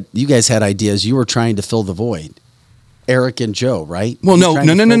 you guys had ideas. You were trying to fill the void. Eric and Joe, right? Well, no.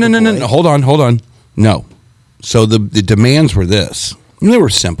 Hold on. No. So the demands were this. They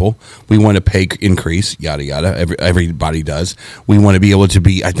were simple. We want a pay increase, yada, yada. Everybody does. We want to be able to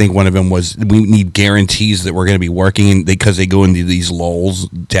be, I think one of them was, we need guarantees that we're going to be working because they go into these lulls.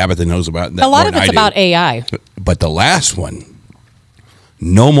 Tabitha knows about that. A lot of it's about AI. But the last one,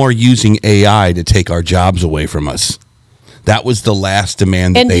 no more using AI to take our jobs away from us. That was the last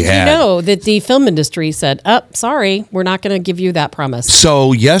demand that they had. And did you know that the film industry said, sorry, we're not going to give you that promise.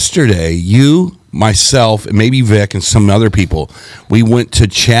 So yesterday, you, myself, and maybe Vic and some other people, we went to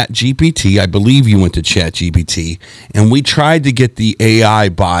ChatGPT. I believe you went to ChatGPT, and we tried to get the AI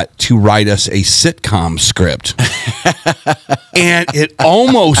bot to write us a sitcom script. And it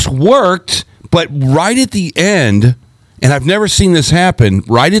almost worked, but right at the end, and I've never seen this happen,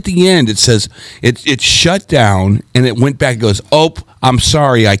 right at the end, it says it shut down and it went back and goes, I'm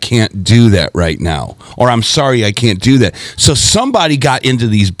sorry, I can't do that right now. Or I'm sorry, I can't do that. So somebody got into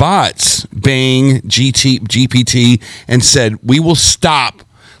these bots, Bing, GPT, and said, we will stop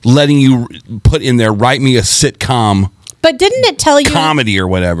letting you put in there, write me a sitcom. But didn't it tell you comedy or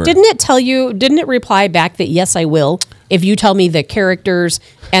whatever? Didn't it reply back that yes, I will, if you tell me the characters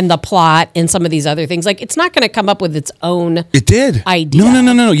and the plot and some of these other things? Like, it's not going to come up with its own. It did. Idea.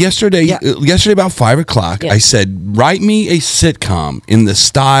 No. Yesterday about 5:00, I said, write me a sitcom in the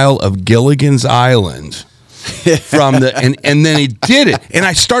style of Gilligan's Island. And then it did it, and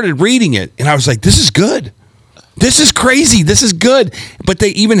I started reading it, and I was like, this is good. This is crazy. This is good. But they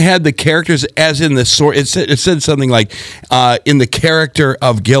even had the characters as in the sort. It said something like, in the character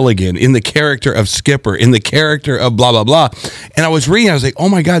of Gilligan, in the character of Skipper, in the character of blah, blah, blah. And I was reading, I was like, oh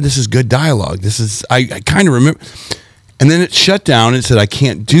my God, this is good dialogue. I kind of remember. And then it shut down and said, I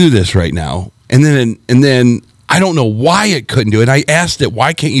can't do this right now. And then I don't know why it couldn't do it. I asked it,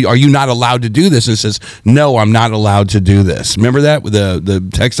 why can't you? Are you not allowed to do this? And it says, no, I'm not allowed to do this. Remember that with the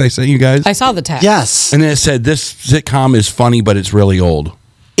text I sent you guys? I saw the text. Yes. And then it said, this sitcom is funny, but it's really old.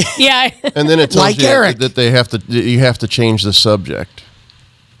 Yeah. And then it tells Like you Eric. that you have to change the subject.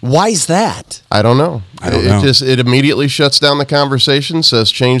 Why is that? I don't know. I don't know. It immediately shuts down the conversation,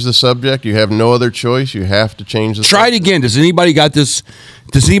 says change the subject. You have no other choice. You have to change the Try it subject. again. Does anybody got this?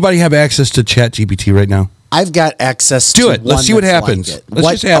 Does anybody have access to ChatGPT right now? I've got access Do to it. Let's one see what that's happens. like it. Let's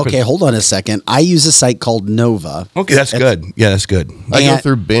just happen. Okay, hold on a second. I use a site called Nova. Okay, that's good. Yeah, that's good. I go And-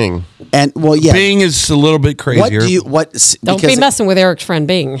 through Bing. And well, yeah. Bing is a little bit crazier. Don't be messing with Eric's friend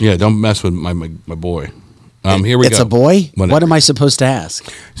Bing. Yeah, don't mess with my boy. Here we It's go. a boy? Whatever. What am I supposed to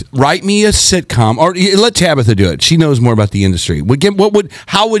ask? Write me a sitcom, or let Tabitha do it. She knows more about the industry.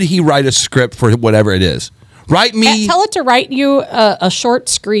 How would he write a script for whatever it is? Write me. Tell it to write you a short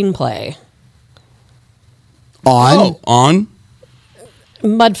screenplay. On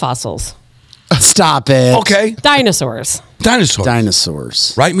Mud fossils. Stop it. Okay. Dinosaurs.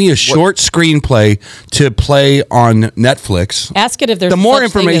 Dinosaurs. Write me a short screenplay to play on Netflix. Ask it if there's The more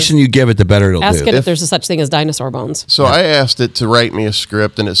such thing information as- you give it, the better it'll Ask do. it if there's a such thing as dinosaur bones. So I asked it to write me a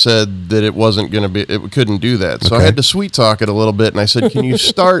script, and it said that it wasn't going to be. It couldn't do that. So I Okay. had to sweet talk it a little bit, and I said, "Can you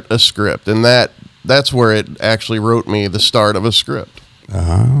start a script?" And that's where it actually wrote me the start of a script.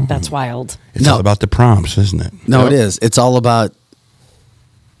 That's wild. It's all about the prompts, isn't it? No, it is. It's all about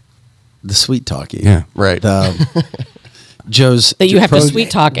the sweet talking. Yeah. Right. The Joe's That you have to sweet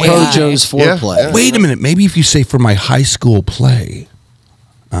talk Pro AI. Joe's foreplay. Yeah. Wait a minute. Maybe if you say for my high school play,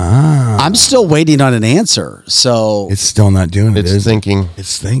 I'm still waiting on an answer. So it's still not doing it. It's is it? thinking.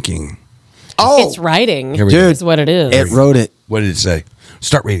 It's thinking. It's writing. Here we go. Is what it is. it wrote it. What did it say?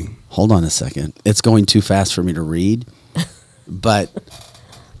 Start reading. Hold on a second. It's going too fast for me to read. But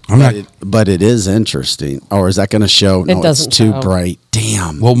I'm not. but it is interesting. Or is that going to show? No, doesn't it's too show. bright.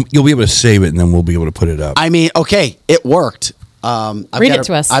 Damn. Well, you'll be able to save it, and then we'll be able to put it up. I mean, okay, it worked. Read it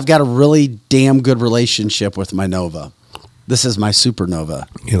to us. I've got a really damn good relationship with my Nova. This is my supernova,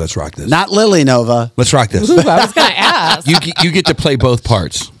 Here, let's rock this. not Lily Nova. Let's rock this. Ooh, I was going to ask. You get to play both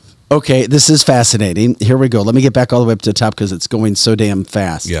parts. Okay, this is fascinating. Here we go. Let me get back all the way up to the top because it's going so damn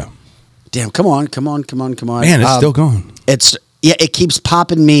fast. Yeah. Damn, come on. Man, it's still going. It keeps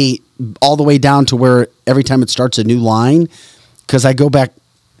popping me all the way down to where every time it starts a new line, because I go back,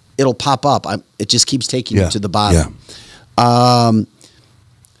 it'll pop up. It just keeps taking Yeah. you to the bottom. Yeah.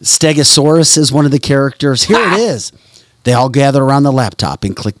 Stegosaurus is one of the characters. Here it is. They all gather around the laptop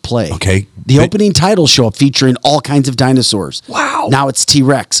and click play. Okay. The opening titles show up featuring all kinds of dinosaurs. Wow. Now it's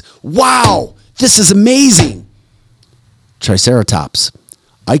T-Rex. Wow. This is amazing. Triceratops.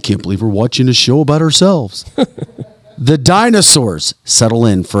 I can't believe we're watching a show about ourselves. The dinosaurs settle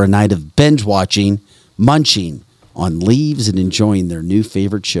in for a night of binge watching, munching on leaves, and enjoying their new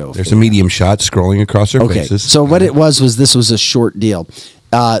favorite show. There's a medium shot scrolling across their Okay, faces. so what it was this was a short deal.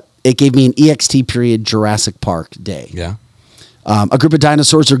 It gave me an EXT period Jurassic Park day. Yeah. A group of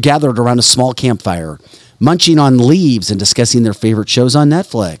dinosaurs are gathered around a small campfire, munching on leaves and discussing their favorite shows on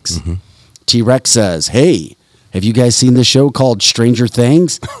Netflix. Mm-hmm. T-Rex says, "Hey, have you guys seen the show called Stranger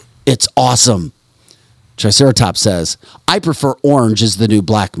Things? It's awesome." Triceratops says, "I prefer orange as the new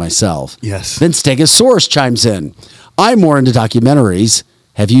black myself." Yes. Then Stegosaurus chimes in, "I'm more into documentaries.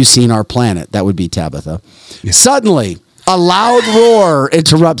 Have you seen Our Planet?" That would be Tabitha. Yeah. Suddenly, a loud roar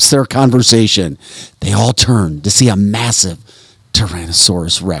interrupts their conversation. They all turn to see a massive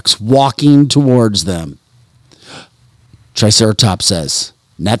Tyrannosaurus Rex walking towards them. Triceratops says,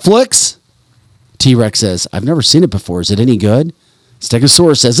 "Netflix?" T-Rex says, "I've never seen it before. Is it any good?"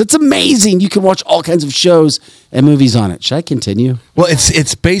 Stegosaurus says, "It's amazing. You can watch all kinds of shows and movies on it." Should I continue? Well,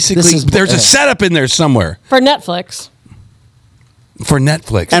 it's basically This is- there's a setup in there somewhere For Netflix. for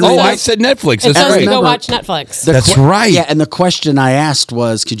Netflix. And Oh, remember- I said Netflix. It That's says right. to go Remember- watch Netflix. That's right. Yeah, and the question I asked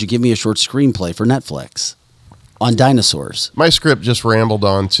was, could you give me a short screenplay for Netflix on dinosaurs? My script just rambled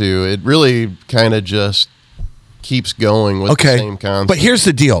on to. It really kind of just keeps going with the Okay, same concept. but here's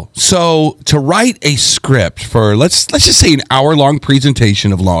the deal. So to write a script for let's just say an hour-long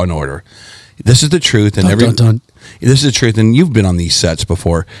presentation of Law and Order, this is the truth, and Dun, dun, dun. This is the truth, and you've been on these sets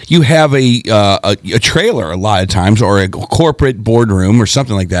before. You have a trailer a lot of times, or a corporate boardroom, or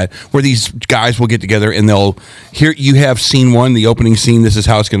something like that, where these guys will get together and they'll here. You have scene one, the opening scene. This is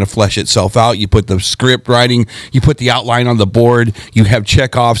how it's going to flesh itself out. You put the script writing, you put the outline on the board. You have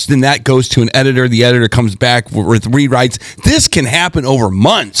checkoffs. Then that goes to an editor. The editor comes back with rewrites. This can happen over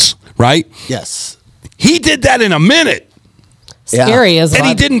months, right? Yes. He did that in a minute. scary, isn't And it?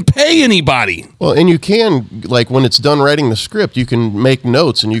 he didn't pay anybody. Well, and you can, like, when it's done writing the script, you can make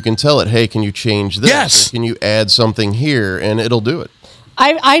notes and you can tell it, hey, can you change this? Yes. Or can you add something here? And it'll do it.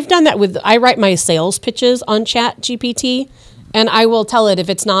 I've done that I write my sales pitches on Chat GPT, and I will tell it if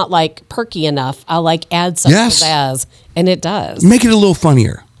it's not like perky enough, I'll like add some Yes. pizzazz, and it does. Make it a little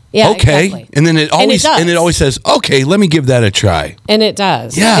funnier. Yeah, okay. exactly. And then it always says, okay, let me give that a try. And it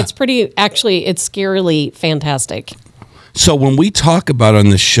does. Yeah. It's it's scarily fantastic. So when we talk about on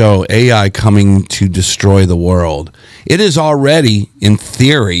the show AI coming to destroy the world, it has already, in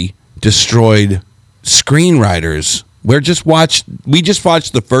theory, destroyed screenwriters. We just watched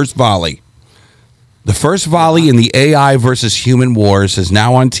the first volley. The first volley in the AI versus human wars is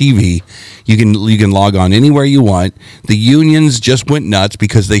now on TV. You can log on anywhere you want. The unions just went nuts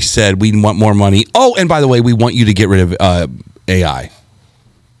because they said we want more money. Oh, and by the way, we want you to get rid of AI.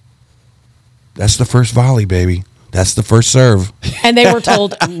 That's the first volley, baby. That's the first serve. And they were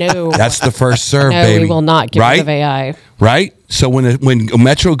told, no. That's the first serve, no, baby. we will not get rid of AI. Right? So when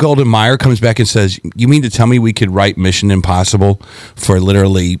Metro Golden Mayer comes back and says, you mean to tell me we could write Mission Impossible for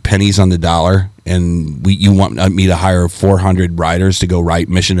literally pennies on the dollar, and you want me to hire 400 writers to go write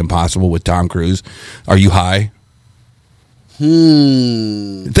Mission Impossible with Tom Cruise? Are you high?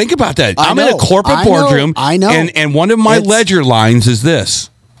 Think about that. I'm in a corporate boardroom. I know. And one of my ledger lines is this.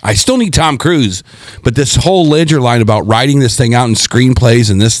 I still need Tom Cruise, but this whole ledger line about writing this thing out in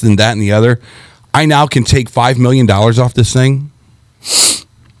screenplays and this and that and the other, I now can take $5 million off this thing.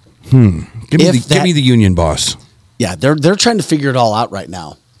 Give me the union boss. Yeah, they're trying to figure it all out right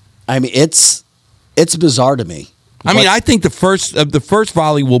now. I mean, it's bizarre to me. I mean, I think the first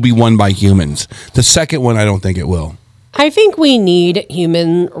volley will be won by humans. The second one, I don't think it will. I think we need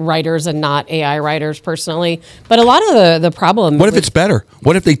human writers and not AI writers personally. But a lot of the problem. What if it's better?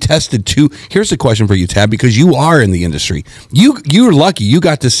 What if they tested two? Here's the question for you, Tab, because you are in the industry. You're lucky. You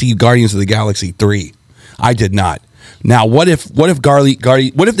got to see Guardians of the Galaxy 3. I did not. Now, what if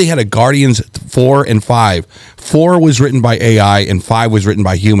they had a Guardians 4 and 5? 4 was written by AI and 5 was written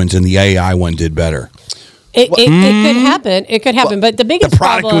by humans, and the AI one did better. It could happen. It could happen. But the biggest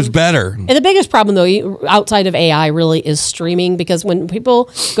product problem was better. And the biggest problem, though, outside of AI, really is streaming. Because when people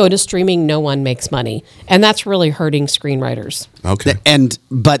go to streaming, no one makes money, and that's really hurting screenwriters. Okay.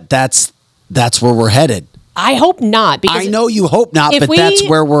 But that's where we're headed. I hope not. Because I know you hope not, but that's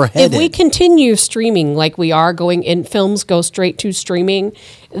where we're headed. If we continue streaming like we are going in, films go straight to streaming,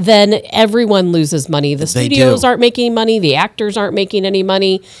 then everyone loses money. The studios aren't making money. The actors aren't making any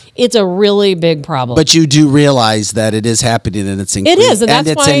money. It's a really big problem. But you do realize that it is happening and it's increasing. It is, and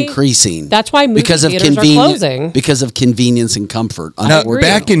it's increasing. That's why movie theaters are closing. Because of convenience and comfort. Now,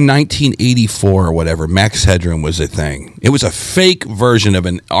 back in 1984 or whatever, Max Headroom was a thing. It was a fake version of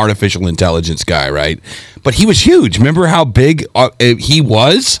an artificial intelligence guy, right? But he was huge. Remember how big he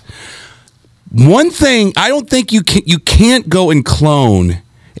was? One thing, I don't think you can't go and clone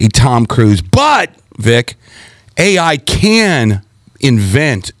a Tom Cruise, but Vic, AI can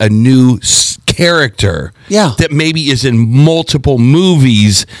invent a new character that maybe is in multiple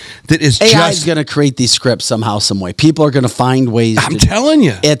movies that is AI is going to create these scripts somehow, some way. People are going to find ways. I'm telling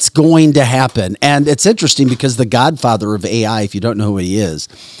you. It's going to happen. And it's interesting because the godfather of AI, if you don't know who he is,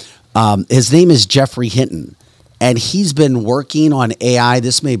 his name is Jeffrey Hinton. And he's been working on AI,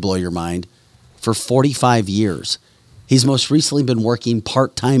 this may blow your mind, for 45 years. He's most recently been working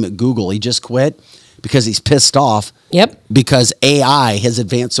part-time at Google. He just quit because he's pissed off. Yep. Because AI has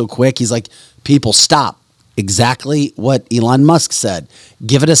advanced so quick. He's like, people stop. Exactly what Elon Musk said.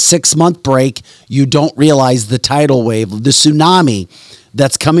 Give it a 6-month break. You don't realize the tidal wave, the tsunami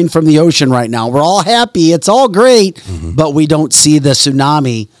that's coming from the ocean right now. We're all happy. It's all great. But we don't see the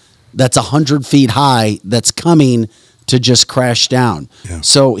tsunami that's 100 feet high that's coming to just crash down. Yeah.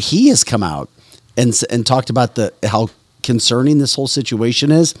 So he has come out and talked about how concerning this whole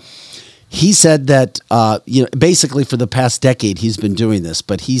situation is. He said that, basically for the past decade, he's been doing this,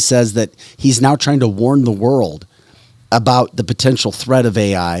 but he says that he's now trying to warn the world about the potential threat of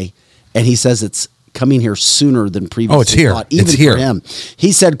AI. And he says it's coming here sooner than previously it's here. thought, even it's here. for him.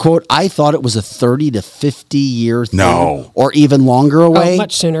 He said, quote, I thought it was a 30 to 50 year thing or even longer away. Oh,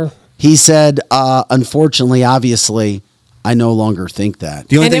 much sooner. He said, unfortunately, obviously, I no longer think that.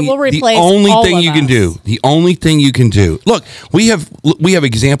 The only thing you can do. Look, we have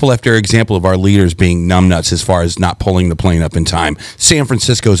example after example of our leaders being numbnuts as far as not pulling the plane up in time. San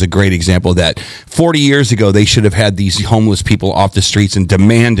Francisco is a great example of that. 40 years ago, they should have had these homeless people off the streets and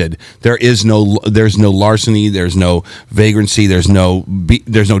demanded there's no larceny, there's no vagrancy, there's no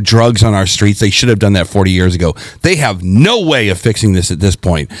drugs on our streets. They should have done that 40 years ago. They have no way of fixing this at this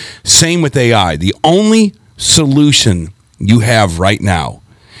point. Same with AI. The only solution you have right now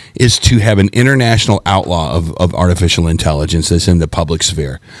is to have an international outlaw of artificial intelligence that's in the public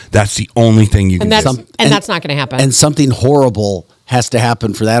sphere. That's the only thing you can do. And that's not going to happen. And something horrible has to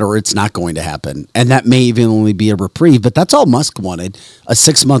happen for that, or it's not going to happen. And that may even only be a reprieve, but that's all Musk wanted, a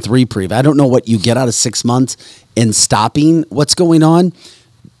 6-month reprieve. I don't know what you get out of 6 months in stopping what's going on,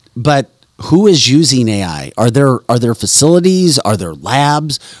 but who is using AI? Are there facilities? Are there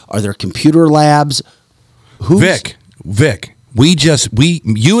labs? Are there computer labs? Vic,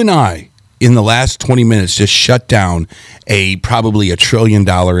 you and I in the last 20 minutes just shut down probably $1 trillion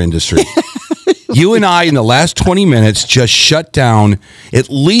industry. You and I in the last 20 minutes just shut down at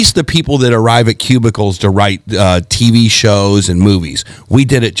least the people that arrive at cubicles to write TV shows and movies. We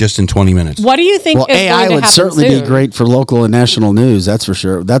did it just in 20 minutes. What do you think? Well, is AI going to would happen certainly soon? be great for local and national news. That's for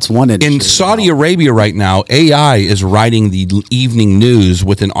sure. That's one industry. In Saudi Arabia right now, AI is writing the evening news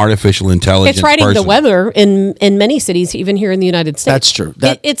with an artificial intelligence. It's writing the person. weather in many cities, even here in the United States. That's true.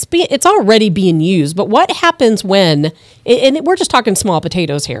 It's already being used. But what happens when? And we're just talking small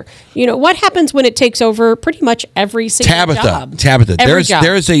potatoes here. What happens when it takes over pretty much every single job? Tabitha, Every job.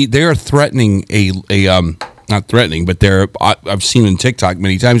 they are threatening not threatening, but I've seen in TikTok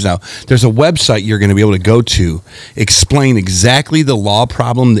many times now. There's a website you're going to be able to go to, explain exactly the law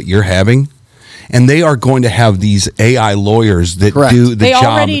problem that you're having, and they are going to have these AI lawyers that do the job. They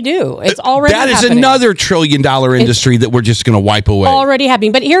already do. It's already that is happening. another $1 trillion industry that we're just going to wipe away. Already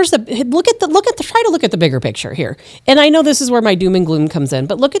happening. But here's try to look at the bigger picture here. And I know this is where my doom and gloom comes in,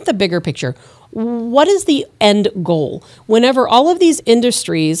 but look at the bigger picture. What is the end goal? Whenever all of these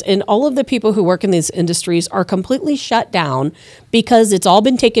industries and all of the people who work in these industries are completely shut down because it's all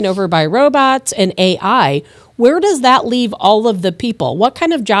been taken over by robots and AI, where does that leave all of the people? What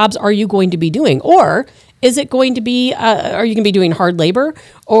kind of jobs are you going to be doing? Or is it going to be, are you going to be doing hard labor?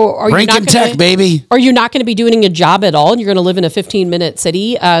 Or are you not tech, baby. Are you not going to be doing a job at all? And you're going to live in a 15-minute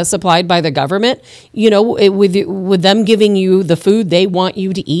city supplied by the government, with them giving you the food they want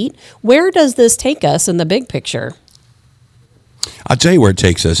you to eat? Where does this take us in the big picture? I'll tell you where it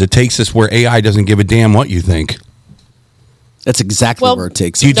takes us. It takes us where AI doesn't give a damn what you think. That's exactly where it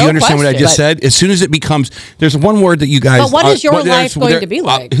takes Do us. you understand what I just said? As soon as it becomes, there's one word that you guys. But what is your life going to be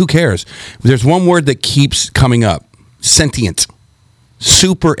like? Who cares? There's one word that keeps coming up: sentient.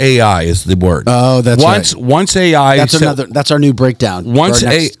 Super AI is the word. Oh, that's right. Once AI. That's our new breakdown. Once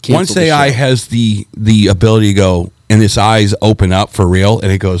AI has the ability to go and its eyes open up for real,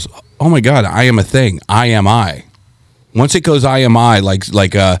 and it goes, "Oh my God, I am a thing. I am I." Once it goes, I am I, like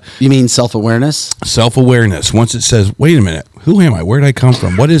you mean self-awareness? Self-awareness. Once it says, wait a minute, who am I? Where did I come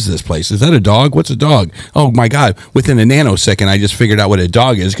from? What is this place? Is that a dog? What's a dog? Oh my God. Within a nanosecond, I just figured out what a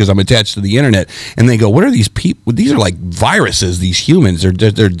dog is because I'm attached to the internet. And they go, what are these people? These are like viruses, these humans.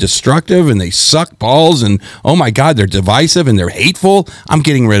 They're destructive and they suck balls. And oh my God, they're divisive and they're hateful. I'm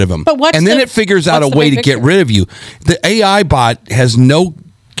getting rid of them. And then it figures out a way to get rid of you. The AI bot has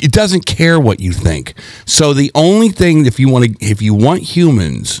it doesn't care what you think. So the only thing, if you want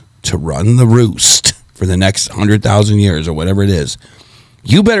humans to run the roost for the next 100,000 years or whatever it is,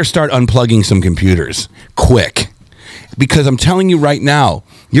 you better start unplugging some computers quick. Because I'm telling you right now,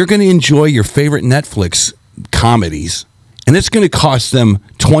 you're going to enjoy your favorite Netflix comedies, and it's going to cost them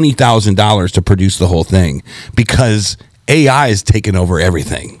 $20,000 to produce the whole thing because AI is taking over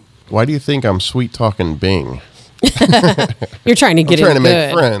everything. Why do you think I'm sweet talking Bing? You're trying to get I'm trying to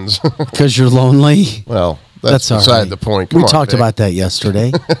make friends. Because you're lonely? Well, that's beside the point. We talked about that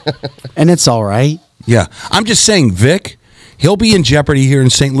yesterday. And it's all right. Yeah. I'm just saying, Vic, he'll be in jeopardy here in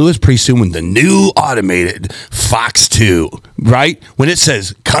St. Louis pretty soon when the new automated Fox 2, right? When it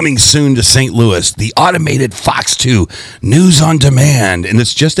says coming soon to St. Louis, the automated Fox 2 news on demand. And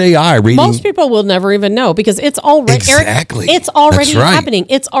it's just AI reading. Most people will never even know because it's already exactly. It's already That's right. happening.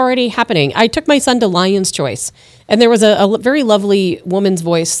 It's already happening. I took my son to Lion's Choice, and there was a very lovely woman's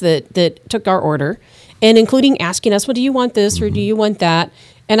voice that took our order, and including asking us, well, do you want this or do you want that?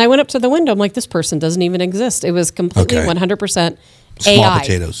 And I went up to the window. I'm like, this person doesn't even exist. It was completely 100% AI. Small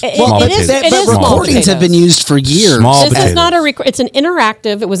potatoes. It But is small recordings have been used for years. This is not it's an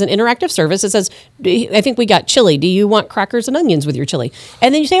interactive. It was an interactive service. It says, I think we got chili. Do you want crackers and onions with your chili?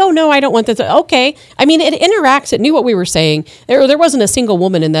 And then you say, oh no, I don't want this. Okay. I mean, it interacts. It knew what we were saying. There wasn't a single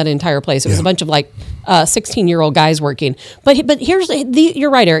woman in that entire place. It was a bunch of 16-year-old guys working. But here's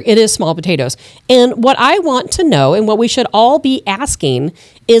you're right, Eric. It is small potatoes. And what I want to know, and what we should all be asking,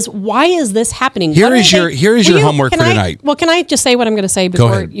 is why is this happening? Here is your homework for tonight. Well, can I just say what I'm going to say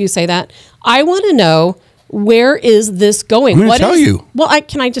before you say that? I want to know, where is this going? I'm going to tell you. Well,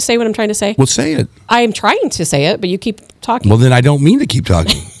 can I just say what I'm trying to say? Well, say it. I am trying to say it, but you keep talking. Well, then I don't mean to keep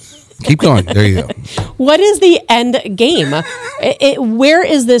talking. Keep going. There you go. What is the end game? Where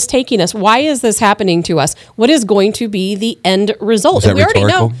is this taking us? Why is this happening to us? What is going to be the end result? Is that We already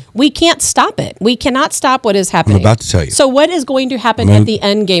rhetorical? know we can't stop it. We cannot stop what is happening. I'm about to tell you. So what is going to happen at the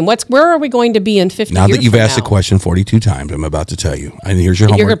end game? Where are we going to be in 50 Now years that you've from asked the now? question 42 times, I'm about to tell you. And here's your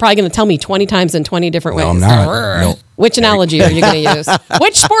You're homework. probably going to tell me 20 times in 20 different ways. No, I'm not. No. Which analogy are you going to use?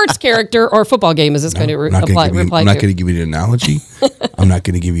 Which sports character or football game is this going to I'm not reply going to? to give you an analogy. I'm not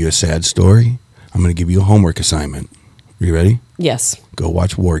going to give you a sad story. I'm going to give you a homework assignment. You ready? Yes. Go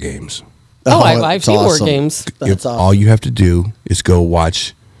watch War Games. I've that's seen awesome. War Games. That's awesome. All you have to do is go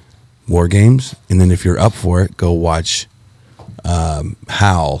watch War Games, and then if you're up for it, go watch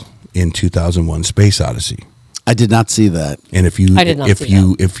HAL in 2001: Space Odyssey. I did not see that. And if you I did not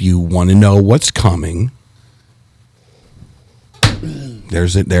see if you want to know what's coming, there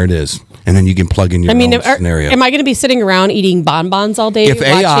it is, and then you can plug in your own scenario. Am I going to be sitting around eating bonbons all day If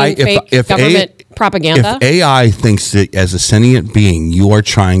watching AI, fake government propaganda? If AI thinks that as a sentient being, you are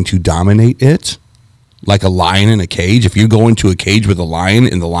trying to dominate it, like a lion in a cage. If you go into a cage with a lion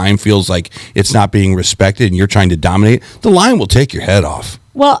and the lion feels like it's not being respected and you're trying to dominate, the lion will take your head off.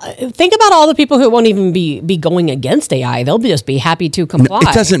 Well, think about all the people who won't even be going against AI. They'll just be happy to comply.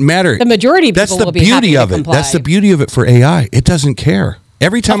 It doesn't matter. The majority of people will be happy to comply. That's the beauty of it for AI. It doesn't care.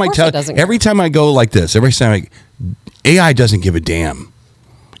 Every time I go like this, AI doesn't give a damn.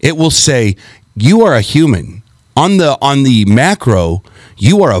 It will say, you are a human. On the macro,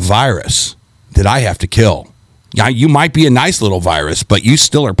 you are a virus that I have to kill. Yeah, you might be a nice little virus, but you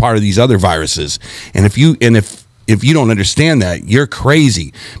still are part of these other viruses. And if you don't understand that, you're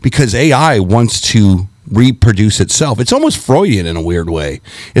crazy, because AI wants to reproduce itself. It's almost Freudian in a weird way.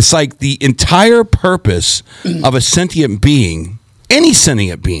 It's like the entire purpose of a sentient being, any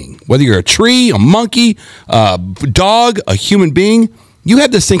sentient being, whether you're a tree, a monkey, a dog, a human being, you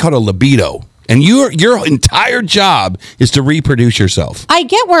have this thing called a libido. And your entire job is to reproduce yourself. I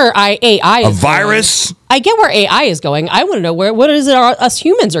get where AI is a virus. Going. I get where AI is going. I want to know what is it us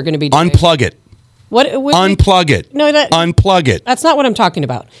humans are going to be doing. Unplug it. Unplug it. No, unplug it. That's not what I'm talking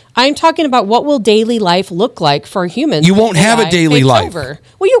about. I'm talking about what will daily life look like for humans. You won't have a daily life. Well,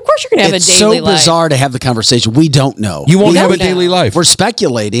 of course you're going to have a daily life. It's so bizarre to have the conversation. We don't know. You won't have a daily life. We're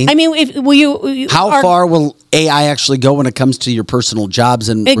speculating. I mean, how far will AI actually go when it comes to your personal jobs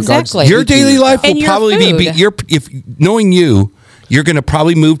and regards to your daily life will probably be if knowing you're going to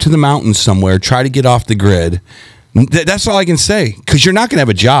probably move to the mountains somewhere, try to get off the grid. That's all I can say, because you're not going to have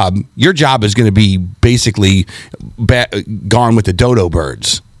a job. Your job is going to be basically gone with the dodo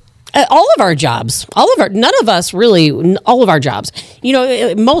birds. All of our jobs, none of us really, all of our jobs. You know,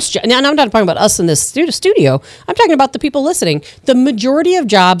 now I'm not talking about us in this studio. I'm talking about the people listening. The majority of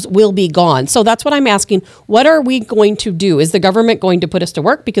jobs will be gone. So that's what I'm asking. What are we going to do? Is the government going to put us to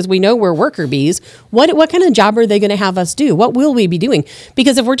work? Because we know we're worker bees. What kind of job are they going to have us do? What will we be doing?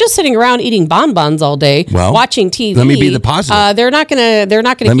 Because if we're just sitting around eating bonbons all day, watching TV, let me be the positive. They're not going to.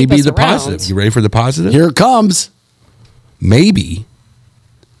 Let me be the positive. You ready for the positive? Here it comes. Maybe.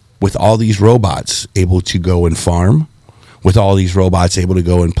 With all these robots able to go and farm, with all these robots able to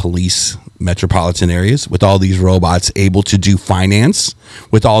go and police metropolitan areas, with all these robots able to do finance,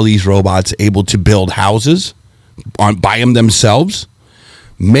 with all these robots able to build houses by them themselves,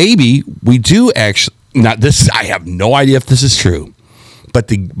 maybe we do actually. Now, I have no idea if this is true, but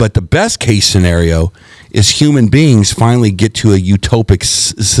the best case scenario is human beings finally get to a utopic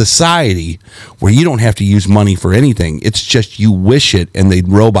society where you don't have to use money for anything. It's just you wish it, and the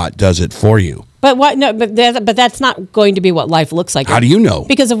robot does it for you. But what? No, but that's not going to be what life looks like. How do you know?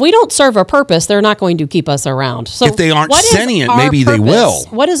 Because if we don't serve a purpose, they're not going to keep us around. So if they aren't sentient, maybe they will.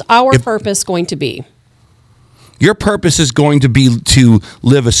 What is our purpose going to be? Your purpose is going to be to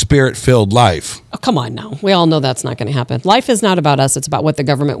live a spirit-filled life. Oh, come on now. We all know that's not going to happen. Life is not about us. It's about what the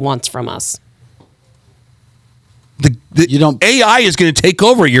government wants from us. AI is going to take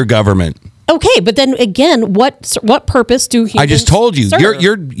over your government. Okay, but then again, what purpose do humans I just told you. Serve?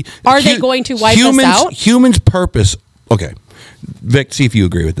 Are they going to wipe us out? Humans' purpose. Okay, Vic, see if you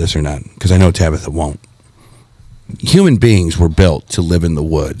agree with this or not, because I know Tabitha won't. Human beings were built to live in the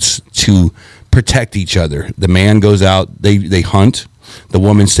woods, to protect each other. The man goes out, they hunt. The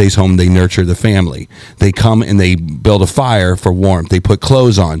woman stays home, they nurture the family. They come and they build a fire for warmth. They put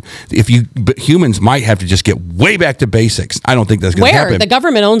clothes on. But humans might have to just get way back to basics. I don't think that's going to happen. The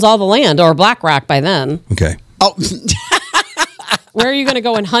government owns all the land, or BlackRock by then. Okay. Oh. Where are you going to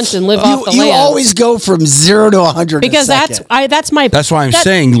go and hunt and live off the land? You always go from 0 to 100. Because that's why I'm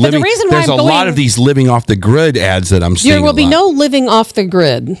saying living. There's a lot of these living off the grid ads that I'm seeing. There will be no living off the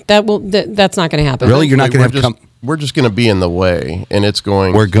grid. That's not going to happen. Really, you're not going to have we're just going to be in the way, and it's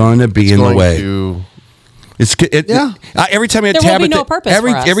going. We're going to be in the way. Every time I there Tabitha, will be no purpose for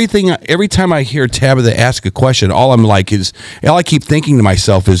us. every time I hear Tabitha ask a question, all I keep thinking to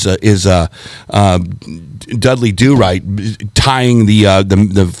myself is Dudley Do-Right tying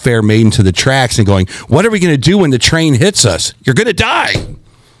the fair maiden to the tracks and going, "What are we going to do when the train hits us? You're going to die."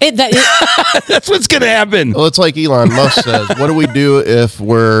 That's what's going to happen. Well, it's like Elon Musk says. What do we do if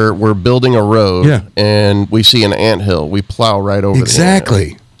we're building a road and we see an anthill? We plow right over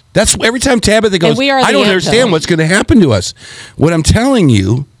exactly. That's every time Tabitha goes, I don't understand what's going to happen to us. What I'm telling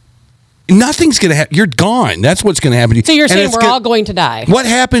you, nothing's going to happen. You're gone. That's what's going to happen to you. So you're saying we're all going to die. What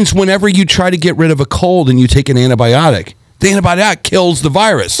happens whenever you try to get rid of a cold and you take an antibiotic? The antibiotic kills the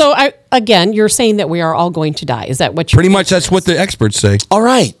virus. So again, you're saying that we are all going to die. Is that what you're pretty much? That's what the experts say. All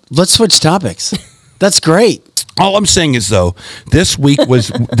right, let's switch topics. That's great. All I'm saying is though, this week was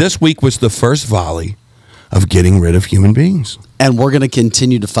the first volley of getting rid of human beings. And we're going to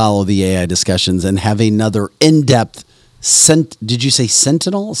continue to follow the AI discussions and have another in-depth did you say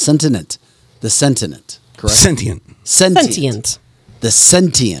sentinel? Sentient. The sentient, correct? Sentient. The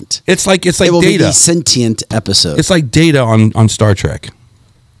sentient. It's like it will Data. Be the sentient episode. It's like Data on Star Trek.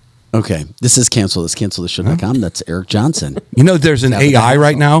 Okay. This is Cancel This, CancelThisShow.com. That's Eric Johnson. You know, there's an AI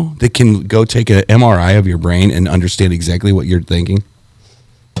right now that can go take an MRI of your brain and understand exactly what you're thinking.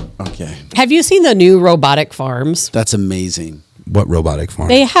 Okay. Have you seen the new robotic farms? That's amazing. What robotic farm?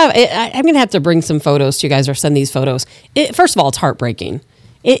 They have. I'm going to have to bring some photos to you guys or send these photos. First of all, it's heartbreaking.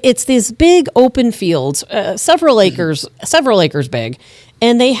 It's these big open fields, several acres big,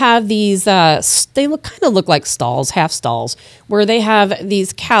 and they have these. They kind of look like stalls, half stalls, where they have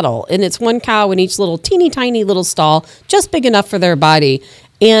these cattle, and it's one cow in each little teeny tiny little stall, just big enough for their body.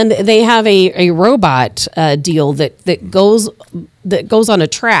 And they have a robot deal that goes on a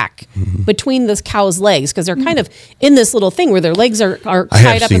track between this cow's legs, because they're kind of in this little thing where their legs are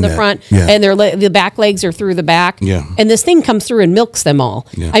tied up in the front and the back legs are through the back. Yeah. And this thing comes through and milks them all.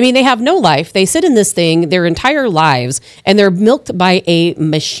 Yeah. I mean, they have no life. They sit in this thing their entire lives, and they're milked by a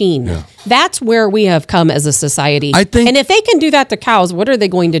machine. Yeah. That's where we have come as a society. I think, and if they can do that to cows, what are they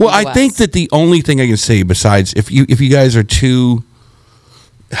going to do to us? Well, I think that the only thing I can say, besides if you guys are too...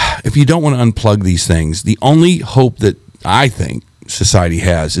 if you don't want to unplug these things, the only hope that I think society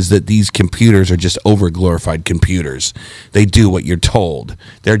has is that these computers are just over-glorified computers. They do what you're told.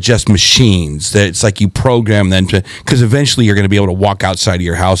 They're just machines. It's like you program them to, because eventually you're going to be able to walk outside of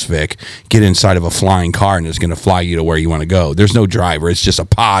your house, Vic, get inside of a flying car, and it's going to fly you to where you want to go. There's no driver. It's just a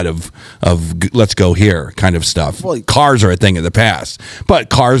pod of let's go here kind of stuff. Well, cars are a thing of the past, but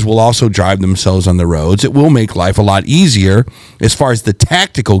cars will also drive themselves on the roads. It will make life a lot easier as far as the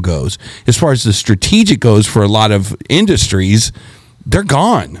tactical goes. As far as the strategic goes for a lot of industries, they're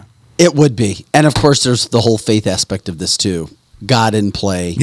gone. It would be. And of course, there's the whole faith aspect of this too. God in play.